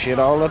gonna shit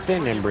all up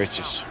in them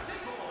britches.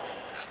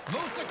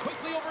 Moves it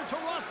quickly over to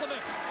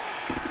Roslovic.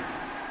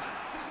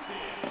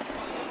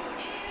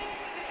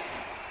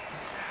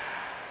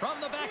 From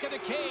the back of the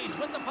cage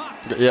with the puck.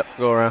 Yep,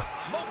 go around.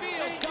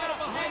 Mobile's got it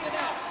behind the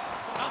net.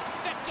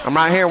 Effective I'm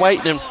right here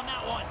waiting. on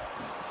that one.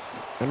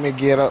 Let me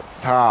get up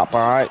top,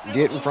 alright?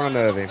 Get in front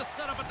of him. To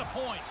set up at the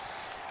point.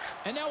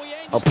 And now he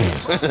Oh.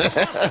 angles it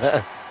across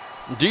the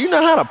Do you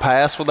know how to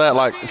pass with that?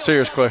 Like,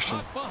 serious question.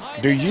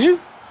 behind Do the net.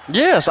 you?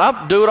 Yes,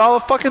 I do it all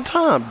the fucking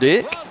time,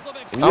 dick.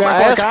 Roslovic's You I'm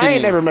act like I asking ain't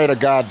you. never made a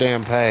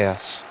goddamn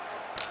pass.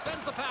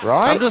 sends the pass.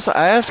 Right? I'm just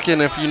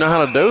asking if you know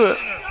how to do it.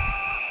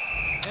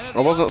 And as I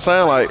wasn't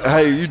saying like,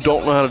 hey, you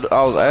don't know how to do it.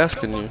 I was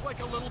asking you. Like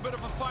a little bit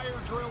of a fire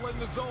drill in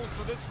the zone,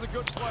 so this is a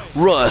good play.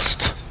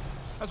 Rust.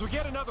 As we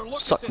get another look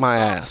Suck at this my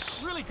stop,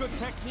 ass. really good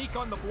technique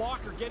on the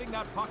blocker, getting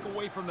that puck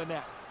away from the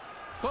net.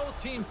 Both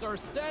teams are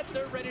set.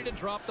 They're ready to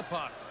drop the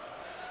puck.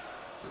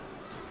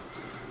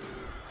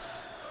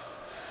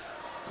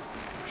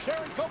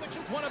 Sharankovic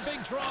has won a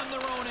big draw on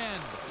their own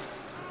end.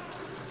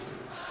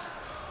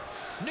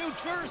 New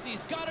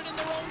Jersey's got it in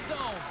their own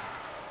zone.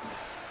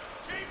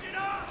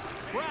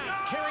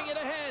 Brad's carrying it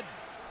ahead.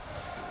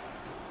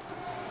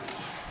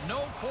 No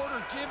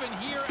quarter given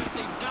here as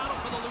they battle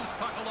for the loose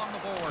puck along the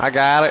board. I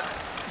got it.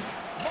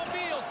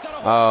 Mobile's got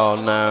a hold Oh, of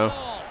the no.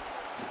 ball.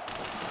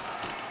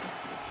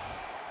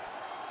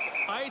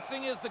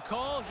 Icing is the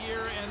call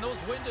here, and those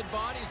winded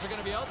bodies are going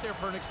to be out there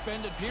for an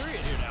expended period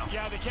here now.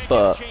 Yeah, they can't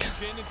Fuck. get a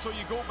change in, and so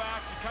you go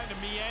back, you kind of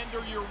meander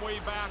your way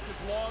back as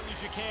long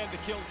as you can to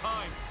kill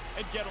time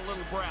and get a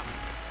little breath.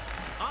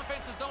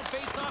 Offense's own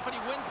face-off, and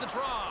he wins the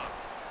draw.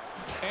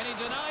 And he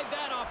denied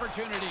that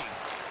opportunity.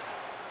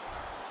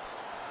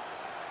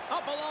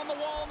 Up along the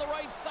wall on the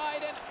right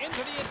side and into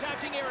the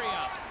attacking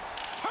area.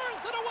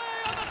 Turns it away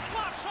on the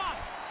slap shot.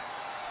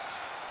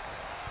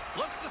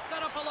 Looks to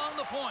set up along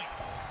the point.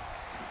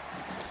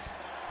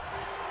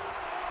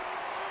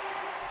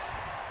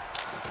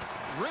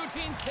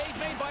 Routine save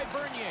made by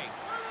Bernier.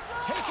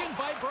 Taken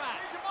by Bratt.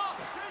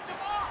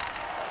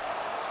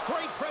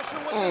 Great pressure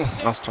with the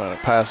stick. I was trying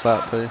to pass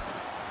that too.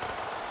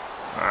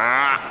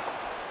 Ah.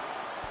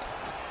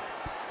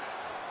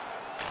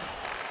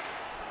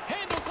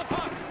 Handles the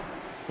puck.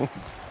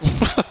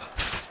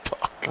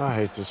 I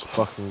hate this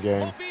fucking game.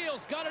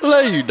 Mobile's got it No,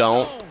 in the you own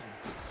don't. zone.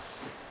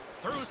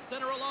 Through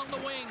center along the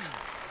wing.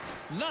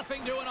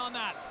 Nothing doing on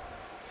that.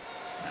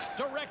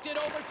 Directed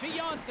over to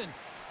Janssen.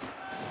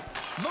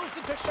 Moves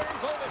it to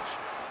Sharankovic.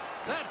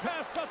 That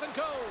pass doesn't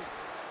go.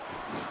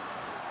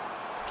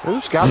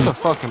 Who's got the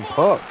fucking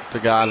puck? The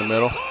guy in the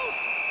middle.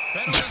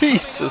 Penalty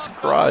Jesus coming up.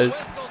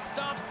 Christ. Whistle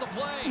stops the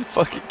play. He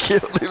fucking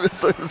killed him as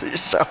soon as he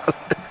shot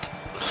it.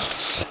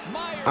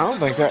 Myers I don't is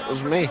think going that out was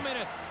for me. 2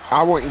 minutes.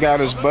 I went and got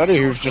his buddy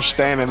who's just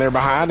standing there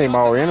behind him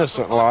all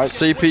innocent like.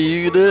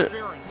 CPU did it?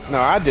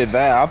 No, I did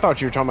that. I thought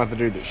you were talking about the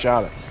dude that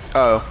shot it.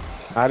 Oh.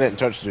 I didn't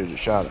touch the dude that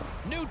shot it.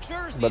 New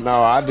Jersey's But no,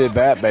 got I another did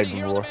that, opportunity baby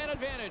here on the boy. man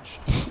advantage.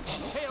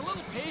 Hey, a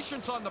little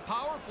patience on the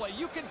power play.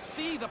 You can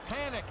see the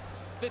panic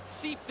that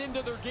seeped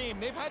into their game.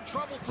 They've had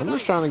trouble tonight. I'm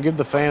just trying to give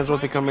the fans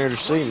what they come here to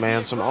see,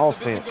 man. Some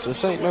offense.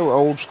 This ain't no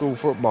old school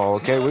football,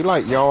 okay? We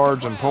like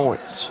yards and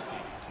points.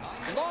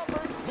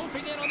 Lawburn's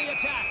swooping in on the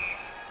attack.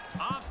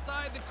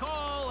 Offside the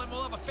call, and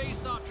we'll have a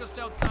face-off just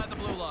outside the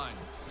blue line.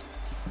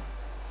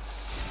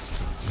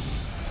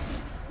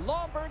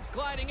 Lawburn's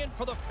gliding in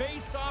for the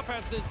face-off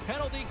as this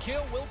penalty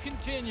kill will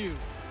continue.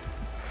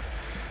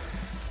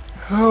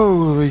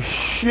 Holy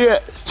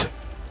shit.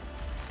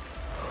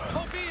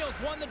 Mobile's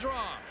won the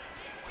draw.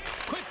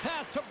 Quick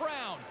pass to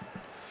Brown.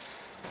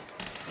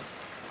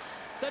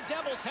 The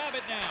Devils have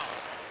it now.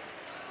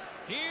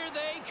 Here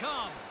they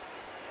come.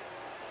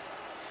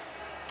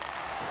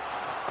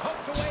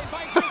 Poked away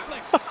by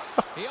Kislik.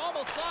 He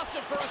almost lost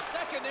it for a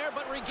second there,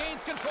 but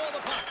regains control of the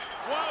puck.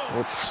 Whoa!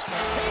 Oops.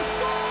 He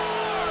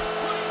scores!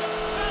 Putting the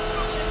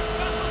special in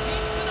special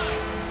teams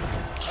tonight.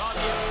 Oh,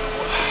 the extra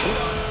work they've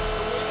done,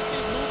 the way that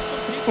they've moved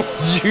some people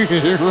around. Did you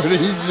hear what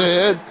he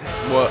said?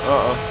 What?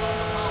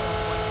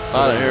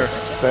 I didn't hear.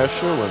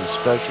 Special and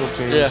special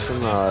teams Yeah.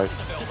 tonight. To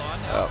build on.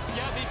 Oh.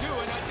 Yeah, they do,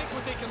 and I think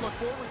what they can look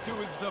forward to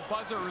is the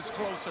buzzer is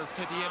closer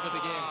to the end of the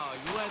game. Oh,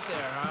 you went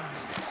there, huh?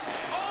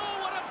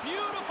 Oh, what a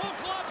beautiful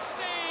glove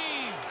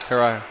save!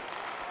 Here I am.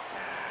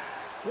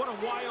 What a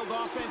wild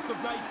offensive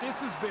night this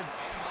has been.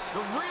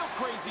 The real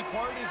crazy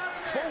part is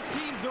both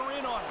teams are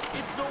in on it.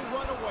 It's no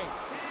runaway.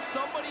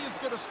 Somebody is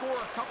going to score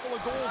a couple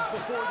of goals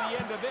before the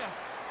end of this,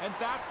 and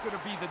that's going to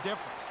be the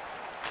difference.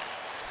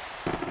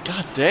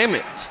 God damn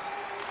it.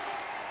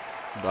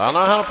 Do I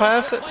know how to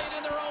pass it? Played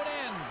in their own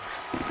end.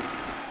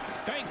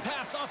 Bank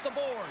pass off the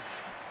boards.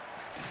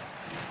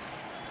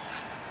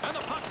 And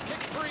the puck's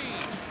kicked free.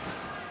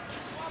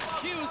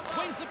 Hughes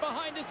swings it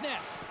behind his net.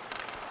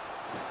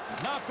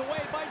 Knocked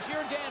away by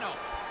Giordano.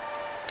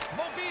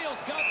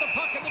 Mobile's got the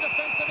puck in the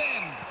defensive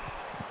end.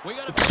 We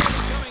got a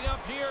penalty coming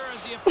up here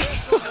as the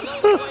officials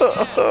load the play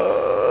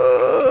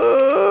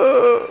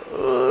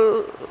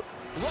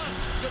in. Russ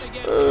is going to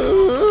get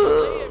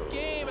delay of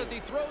game as he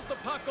throws the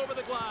puck over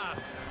the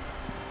glass.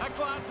 That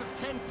glass is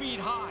 10 feet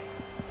high.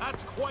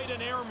 That's quite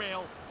an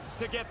airmail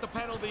to get the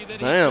penalty that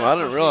he Damn, I just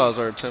didn't realize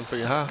received. they were 10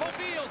 feet high.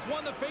 Mobile's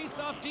won the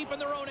face-off deep in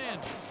their own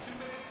end.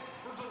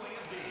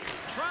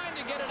 Trying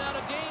to get it out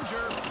of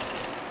danger.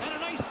 And a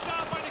nice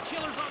job by the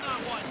Killers on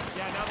that one.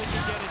 Yeah, now they can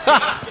get a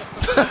chance to get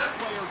some bench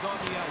players on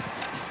the ice.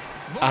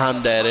 Moves I'm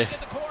up the daddy. puck at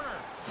the corner.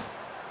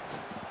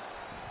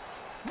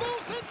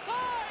 Moves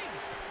inside.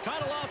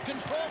 Kind of lost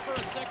control for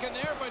a second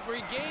there, but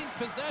regains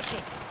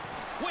possession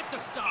with the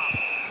stop.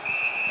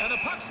 And the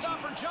puck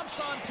stopper jumps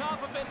on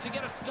top of it to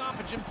get a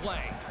stoppage in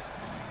play.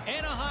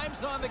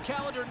 Anaheim's on the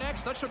calendar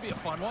next. That should be a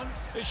fun one.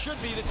 It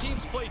should be. The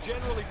teams play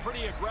generally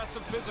pretty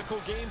aggressive physical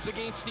games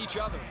against each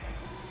other.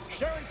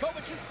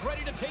 Sharankovic is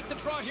ready to take the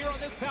draw here on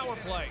this power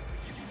play.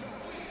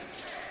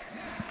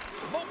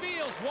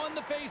 Mobile's won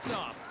the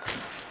faceoff.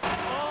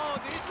 Oh,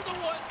 these are the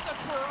ones that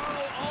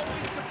Ferraro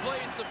always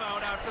complains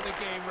about after the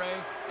game, Ray.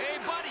 Hey,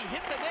 buddy,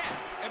 hit the net.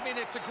 I mean,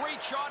 it's a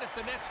great shot if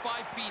the net's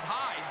 5 feet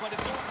high, but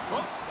it's...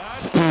 Oh,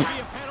 that's going to be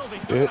a penalty.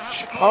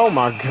 Bitch. Oh,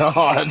 my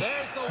God.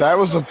 That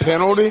was a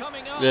penalty?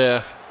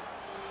 Yeah.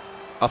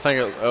 I think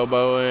it was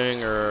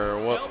elbowing or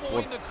what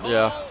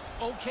yeah.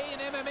 Okay in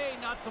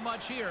MMA, not so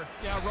much here.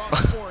 Yeah, wrong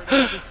sport.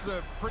 This is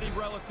a pretty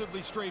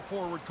relatively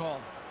straightforward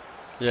call.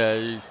 Yeah,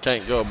 you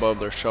can't go above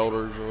their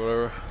shoulders or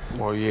whatever.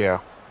 Well, yeah.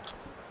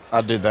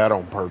 I did that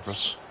on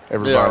purpose.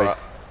 Everybody. Yeah,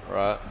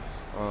 right.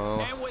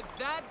 And with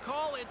that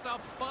call, it's a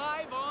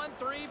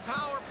 5-on-3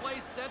 power play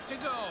set to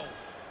go.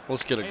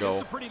 Let's get a It's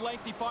goal. a pretty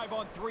lengthy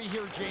 5-on-3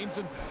 here, James,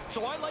 and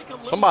so I like a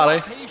little Somebody.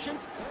 more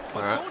patience,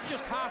 but All right. don't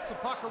just pass the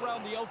puck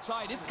around the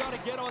outside. It's got to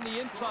get on the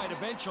inside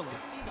eventually.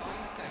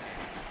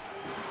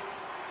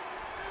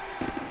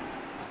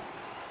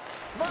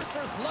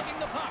 Mercer's lugging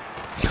the puck.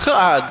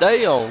 God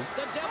damn.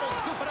 The Devils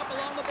scoop it up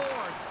along the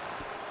boards.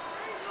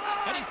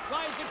 And he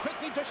slides it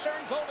quickly to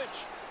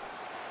Sharangovich.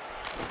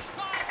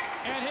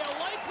 And he'll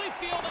likely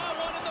feel that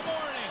one in the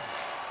morning.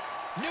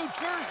 New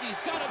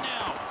Jersey's got it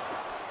now.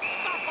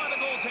 Stopped by the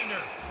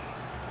goaltender.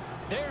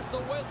 There's the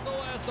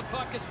whistle as the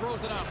puck is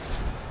frozen up.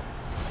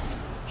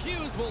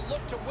 Hughes will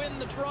look to win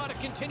the draw to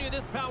continue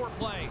this power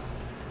play.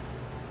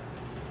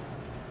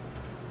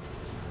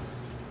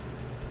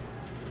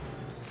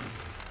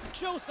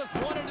 Joseph's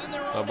won it in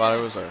their own Nobody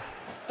end. was there.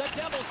 The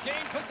Devils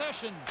gain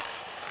possession.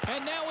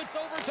 And now it's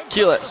over to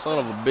Kill that Gustafson. son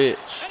of a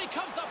bitch. And he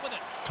comes up with it.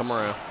 Come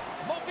around.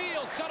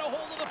 Mobile's got a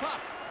hold of the puck.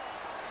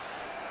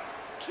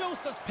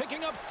 Joseph's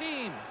picking up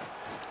steam.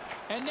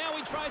 And now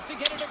he tries to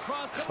get it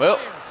across to Well,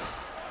 Myers.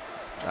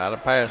 gotta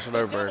pass it The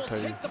over Devils to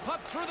you. take the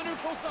puck through the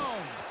neutral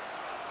zone.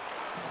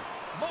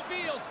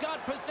 Mobile's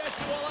got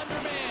possession while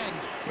undermanned.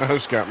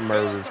 Those got Fails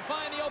murdered. to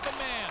find the open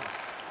man.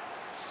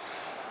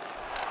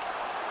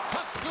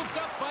 Puck scooped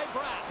up by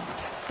Bratt.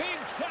 Big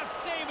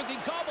chest save as he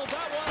gobbled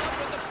that one up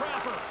with the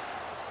trapper.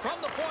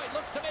 From the point,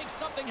 looks to make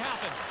something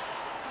happen.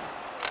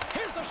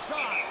 Here's a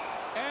shot.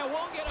 And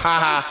we'll get a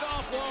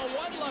face-off while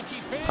one lucky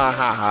fan Ha,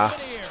 ha, gets a ha.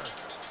 souvenir.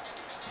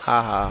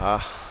 Ha ha ha.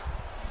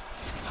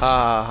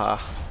 Ha ha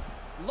ha.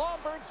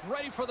 Lombert's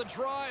ready for the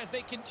draw as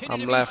they continue I'm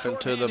to be laughing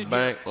to the short-handed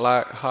bank here.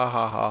 like ha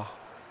ha ha.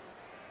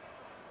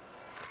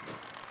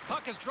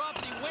 Puck is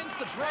dropped and he wins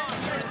the draw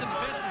here in the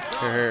defensive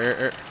zone.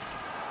 Here.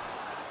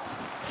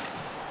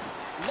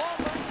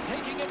 Lombert's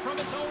taking it from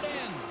his own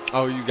end.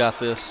 Oh, you got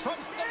this.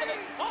 From Sullivan,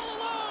 all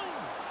alone.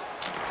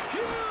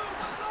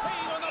 Huge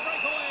save on the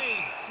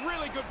breakaway.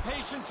 Really good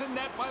patience in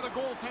net by the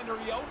goaltender.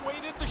 He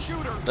outweighted the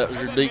shooter. That was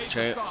and your then deep made the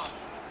chance. stop.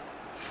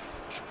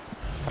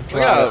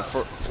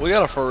 We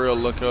gotta for real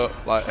look up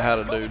like how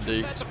to do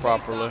deeps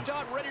properly.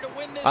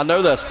 I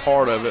know that's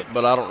part of it,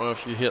 but I don't know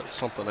if you hit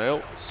something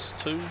else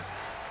too.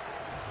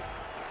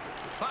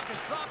 Puck is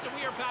dropped and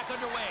we are back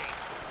underway.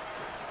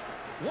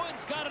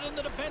 Woods got it in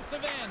the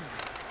defensive end.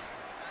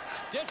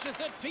 Dishes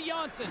it to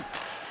Janssen.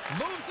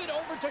 Moves it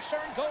over to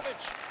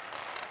Sharangovich.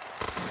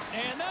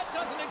 And that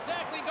doesn't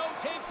exactly go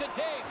tape to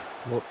tape.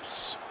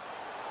 Whoops.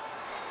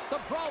 The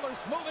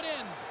Brawlers move it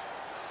in.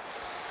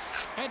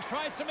 And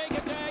tries to make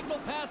a diagonal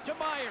pass to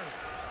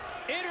Myers.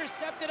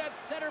 Intercepted at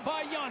center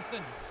by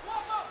Janssen.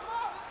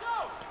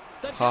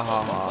 The Ha,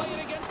 ha, Devils will ha. play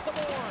it against the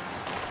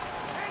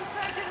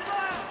boards.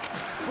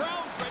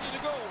 Brown's ready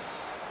to go.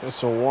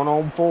 It's a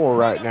 1-on-4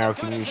 right now.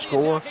 Can you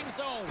score?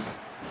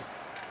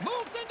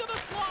 Moves into the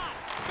slot.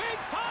 Big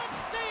time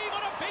save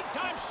on a big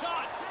time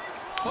shot.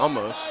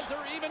 Almost. Both sides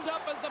are evened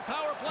up as the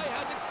power play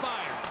has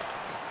expired.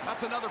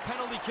 That's another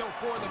penalty kill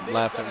for them. They've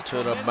Laughing done a to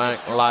the tremendous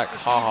bank job like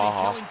this ha, ha, evening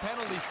ha. killing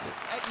penalties.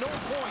 At no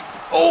point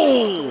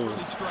Oh!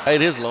 overly stretched.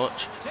 Ate his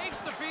lunch. Takes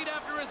the feed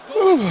after his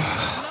goal. Chooses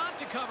not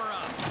to cover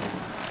up.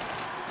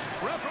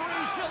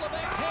 Referee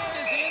Shilevek's hand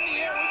is in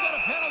the air. We've got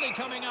a penalty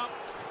coming up.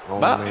 Oh,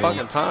 About man.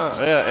 fucking time.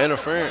 Officials Yeah, stop the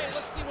interference. play.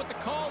 Let's see what the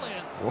call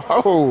is.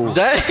 Whoa.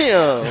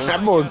 Damn!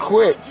 That boy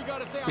quick. You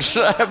gotta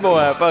say, That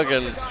boy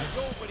fucking the guy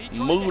go, but he tried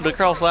to moved help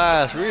across the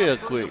ice him. real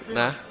For quick,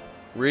 nah. interference.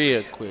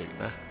 Real quick,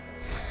 nah.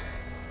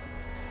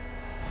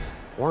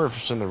 I wonder if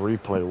it's in the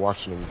replay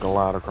watching him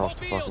glide across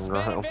the Mobile's fucking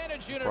man ground.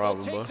 advantage unit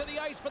Probably. will take to the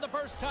ice for the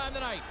first time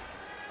tonight.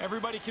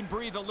 Everybody can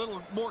breathe a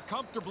little more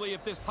comfortably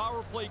if this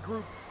power play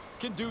group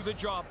can do the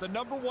job. The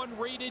 #1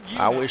 rated unit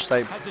I wish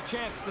they has a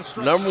chance to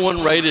stretch number one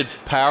this rated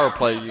power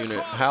play unit.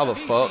 How the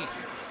fuck?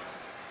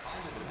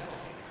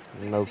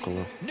 No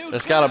clue.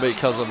 It's got to be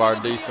because of our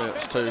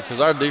defense too, because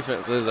our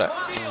defense is that.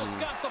 Mobile's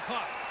got the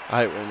puck.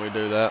 I hate when we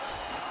do that.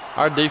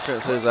 Our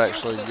defense is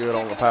actually good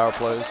on the power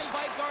plays.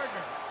 By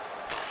Gardner.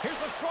 Here's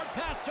a short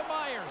pass to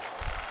Myers.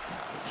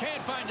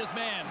 Can't find his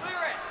man.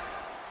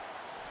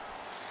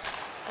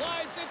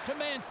 Slides it to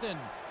Manson.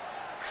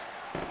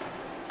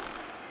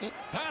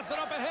 Pass it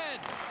up ahead.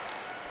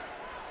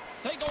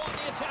 They go on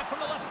the attack from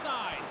the left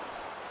side.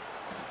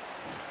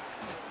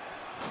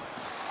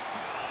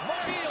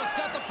 Mobile's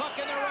got the puck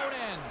in their own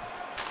end.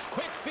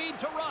 Quick feed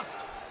to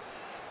Rust.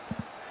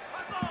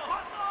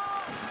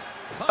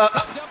 Puck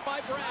picked up by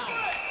Brown.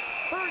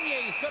 Bernier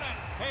Bernier's gonna.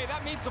 Hey,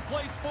 that means the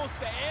play's supposed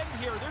to end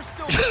here. There's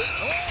still.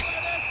 Oh, look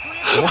at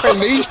this. 3 Why can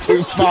these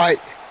two fight?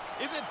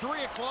 Is it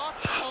 3 o'clock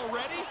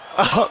already?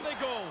 Down they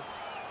go.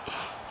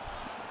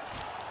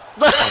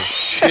 Oh,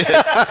 shit.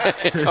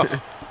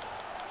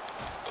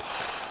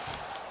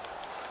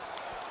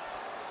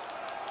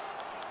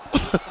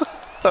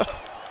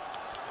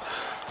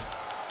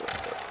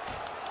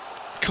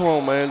 Come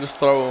on, man, just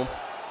throw him.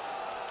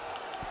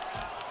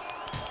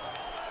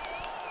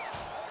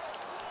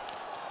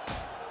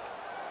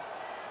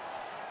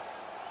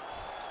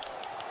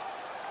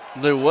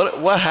 Dude,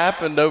 what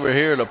happened over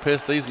here to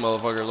piss these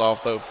motherfuckers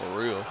off though, for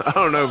real? I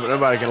don't know, but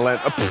nobody can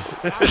land.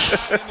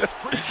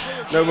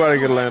 Nobody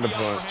can land a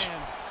punch.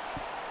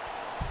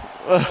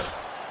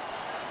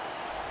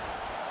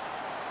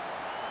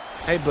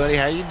 Hey, buddy,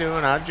 how you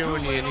doing? I'll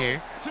join you in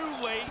here. Too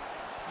late.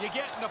 You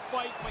get in a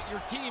fight, but your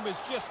team has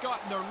just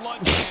gotten their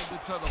lunch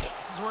handed to them.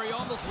 This is where you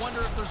almost wonder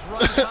if there's run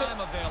time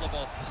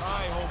available.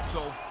 I hope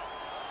so.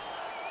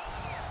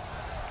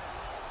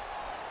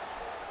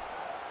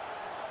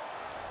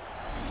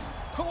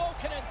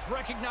 Kuokanen's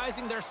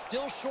recognizing they're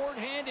still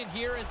short-handed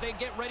here as they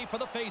get ready for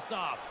the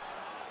face-off.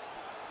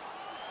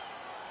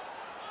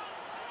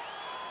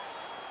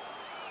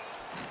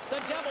 The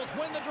Devils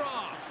win the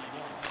draw.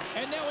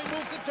 And now he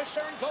moves it to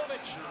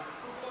Sharankovic.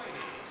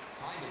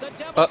 The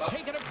Devils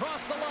take it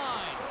across the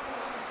line.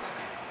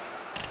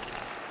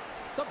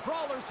 The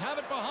Brawlers have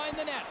it behind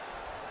the net.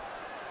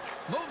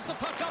 Moves the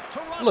puck up to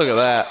Russell. Look at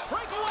that.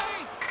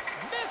 Breakaway.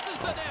 Misses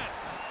the net.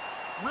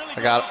 Really I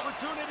good got it.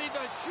 opportunity.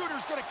 The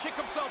shooter's going to kick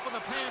himself in the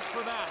pants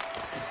for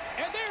that.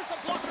 And there's a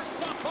blocker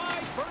stop by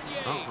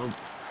Bernier.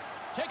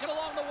 Taken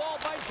along the wall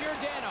by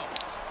Giordano.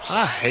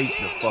 I hate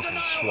the fucking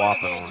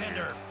swapping on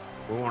here.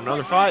 We want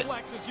another fight?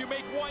 Reflexes. You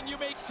make one, you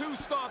make 2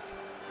 stops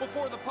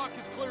before the puck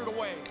is cleared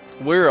away.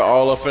 We're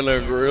all up in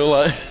their grill.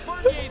 Like,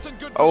 Bernier's in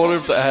good I wonder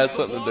if position. that had He's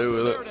something to do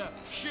with there it. to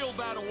shield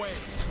that away.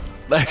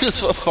 They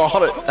just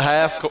fought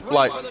it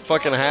like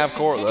fucking half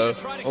court though.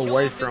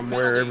 Away from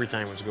where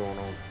everything was going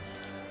on.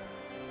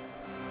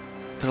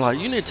 They're like,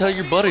 you need to tell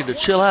your buddy to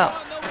chill out.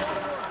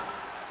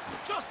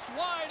 Just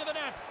wide of the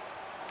net.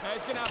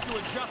 He's going to have to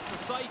adjust the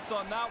sights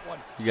on that one.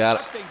 You got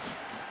it. That thing's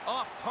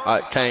off target All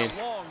right, Kane. by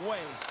a long way.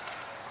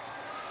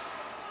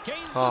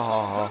 Gains the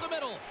zone through the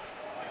middle.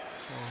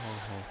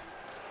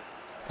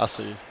 I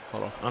see you.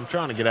 Hold on. I'm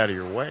trying to get out of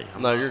your way.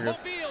 No, you're good.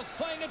 Mobile's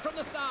playing it from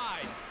the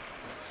side.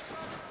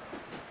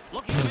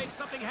 Looking to make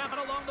something happen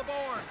along the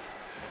boards.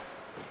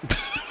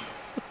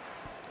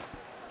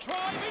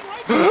 Driving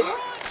right to the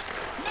front.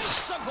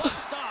 Makes a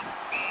glove stop.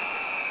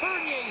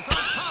 Bernier's on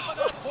top of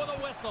that for the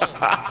whistle. Pretty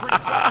quickly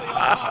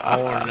on top. I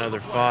want another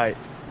fight.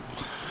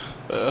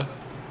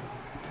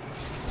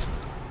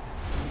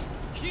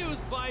 Hughes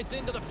slides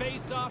into the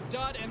face-off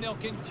dot, and they'll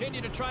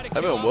continue to try to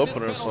They've kill been off this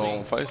whooping us penalty.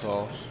 on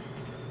face-offs.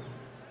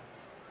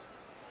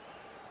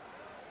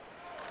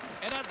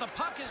 And as the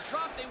puck is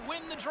dropped, they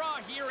win the draw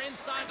here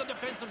inside the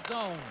defensive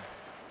zone.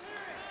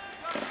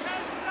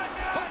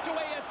 Poked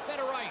away at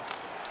center ice.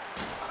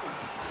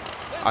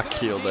 Sends I it in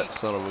killed deep. that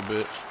son of a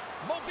bitch.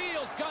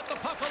 Mobile's got the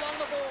puck along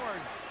the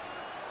boards.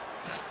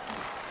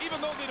 Even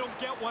though they don't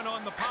get one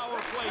on the power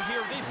play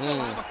here, they still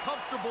have a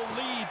comfortable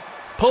lead.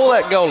 Pull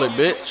that goalie, All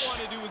they bitch. want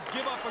to do is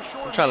give up a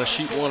short I'm trying to handed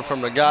shoot goal. one from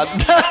the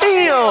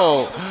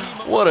Damn!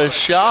 What a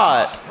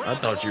shot. I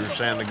thought you were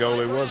saying the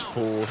goalie was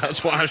pulled.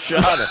 That's why I shot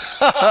it.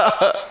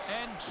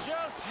 And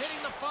just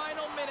hitting the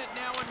final minute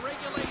now in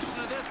regulation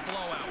of this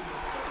blowout.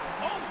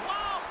 Oh,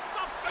 wow,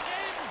 stops the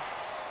game.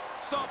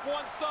 Stop 1,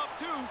 stop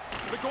 2.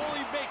 The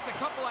goalie makes a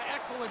couple of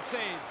excellent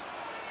saves.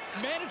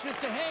 Manages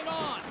to hang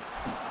on.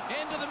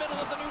 Into the middle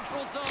of the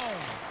neutral zone.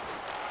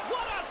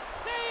 What a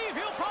save.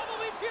 He'll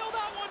probably feel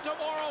that one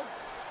tomorrow.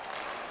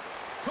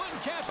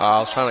 Couldn't catch it. I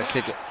was trying to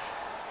kick it.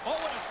 Oh,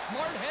 what a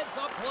smart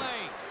heads-up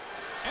play.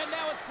 And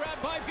now it's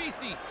grabbed by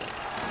VC.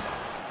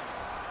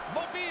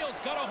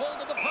 Mobile's got a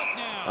hold of the puck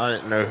now. I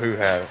didn't know who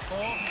had it. Oh,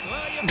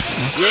 well, you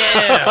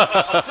Yeah!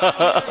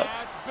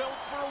 Yeah, it's built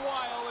for a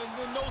while, and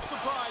then no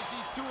surprise,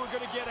 these two are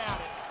going to get at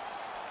it.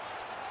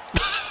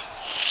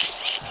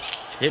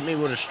 Hit me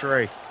with a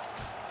stray.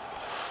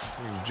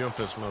 You can jump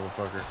this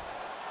motherfucker.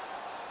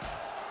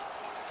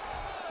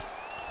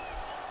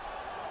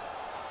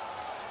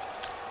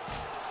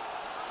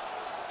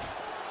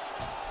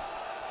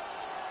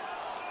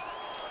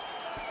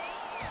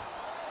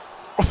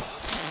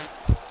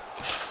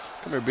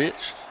 Come here,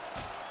 bitch.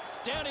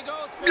 Down he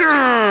goes.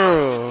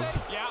 Girl.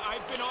 Yeah,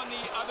 I've been on the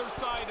other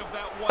side of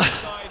that one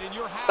side, and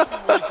you're happy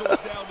when it goes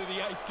down to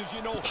the ice because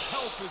you know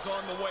help is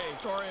on the way.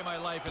 Story of my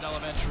life in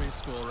elementary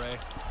school, Ray.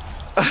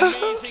 It's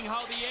amazing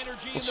how the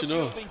energy in What the you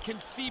doing? building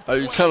can seep Are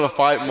you away. trying to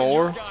fight And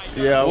more? your guy does.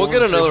 Yeah, I We'll wanted get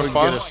to see if another we can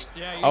get fight. us-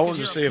 Yeah, you I can wanted to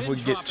hear see if a we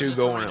pin could drop get in two this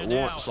going at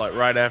arena once, now. like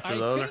right after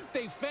the I other. think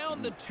they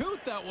found the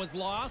tooth that was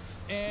lost,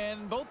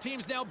 and both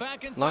teams now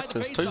back inside Knocked the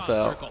his face-off tooth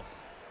out. circle.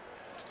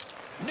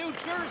 New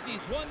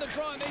Jersey's won the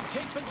draw, and they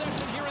take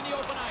possession here in the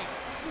open ice.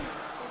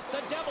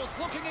 The Devils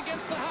looking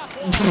against the half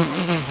wall.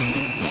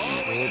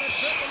 Oh, we get a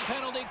tripping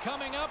penalty coming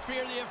coming up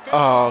here. The officials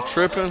Oh, will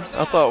tripping? look for I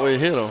that. thought we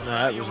hit him. No,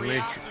 that was me.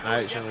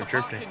 I accidentally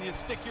tripped him. And you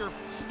stick your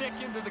stick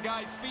into the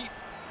guy's feet.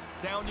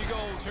 Down you go.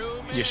 2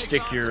 You minutes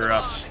stick off to your the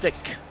clock. stick.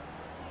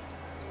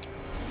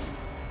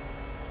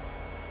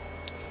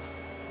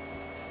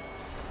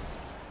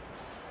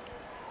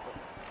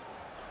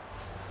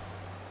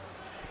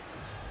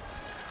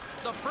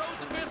 The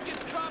frozen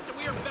biscuits dropped, and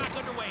we are back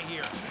underway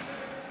here.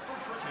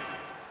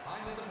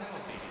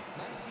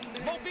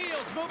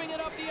 Mobile's moving it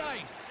up the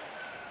ice.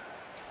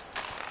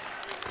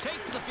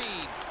 Takes the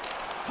feed.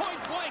 Point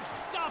blank,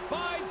 stopped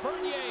by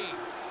Bernier.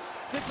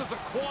 This is a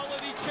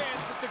quality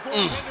chance that the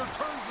goaltender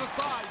turns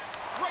aside.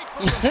 Right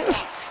from the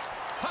spot.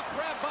 Puck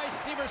grab by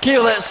Severson.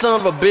 Kill that son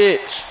of a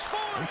bitch.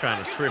 I'm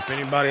trying to trip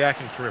anybody I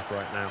can trip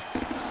right now.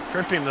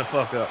 Trip him the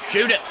fuck up.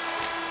 Shoot it.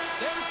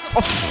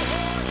 There's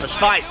the Let's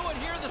fight. do it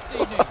here this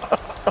evening.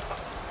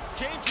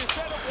 James, you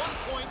said at one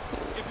point,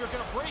 if you're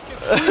going to break his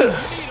streak,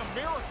 you need a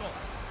miracle.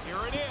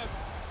 Here it is.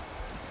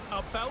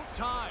 About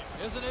time,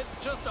 isn't it?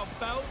 Just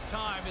about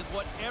time is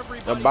what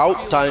everybody's About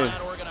feeling time. in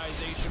that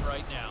organization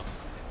right now.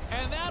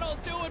 And that'll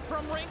do it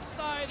from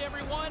ringside,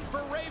 everyone.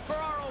 For Ray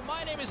Ferraro,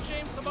 my name is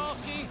James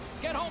Sabalski.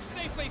 Get home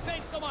safely.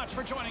 Thanks so much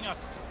for joining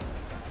us.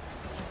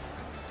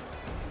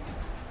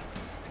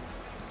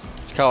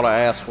 It's called an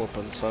ass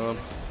whooping, son.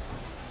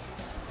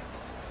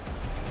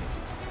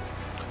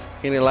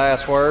 Any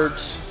last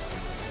words?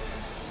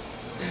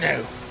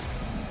 No.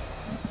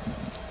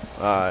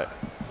 Alright,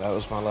 That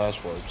was my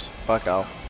last words. fuck off.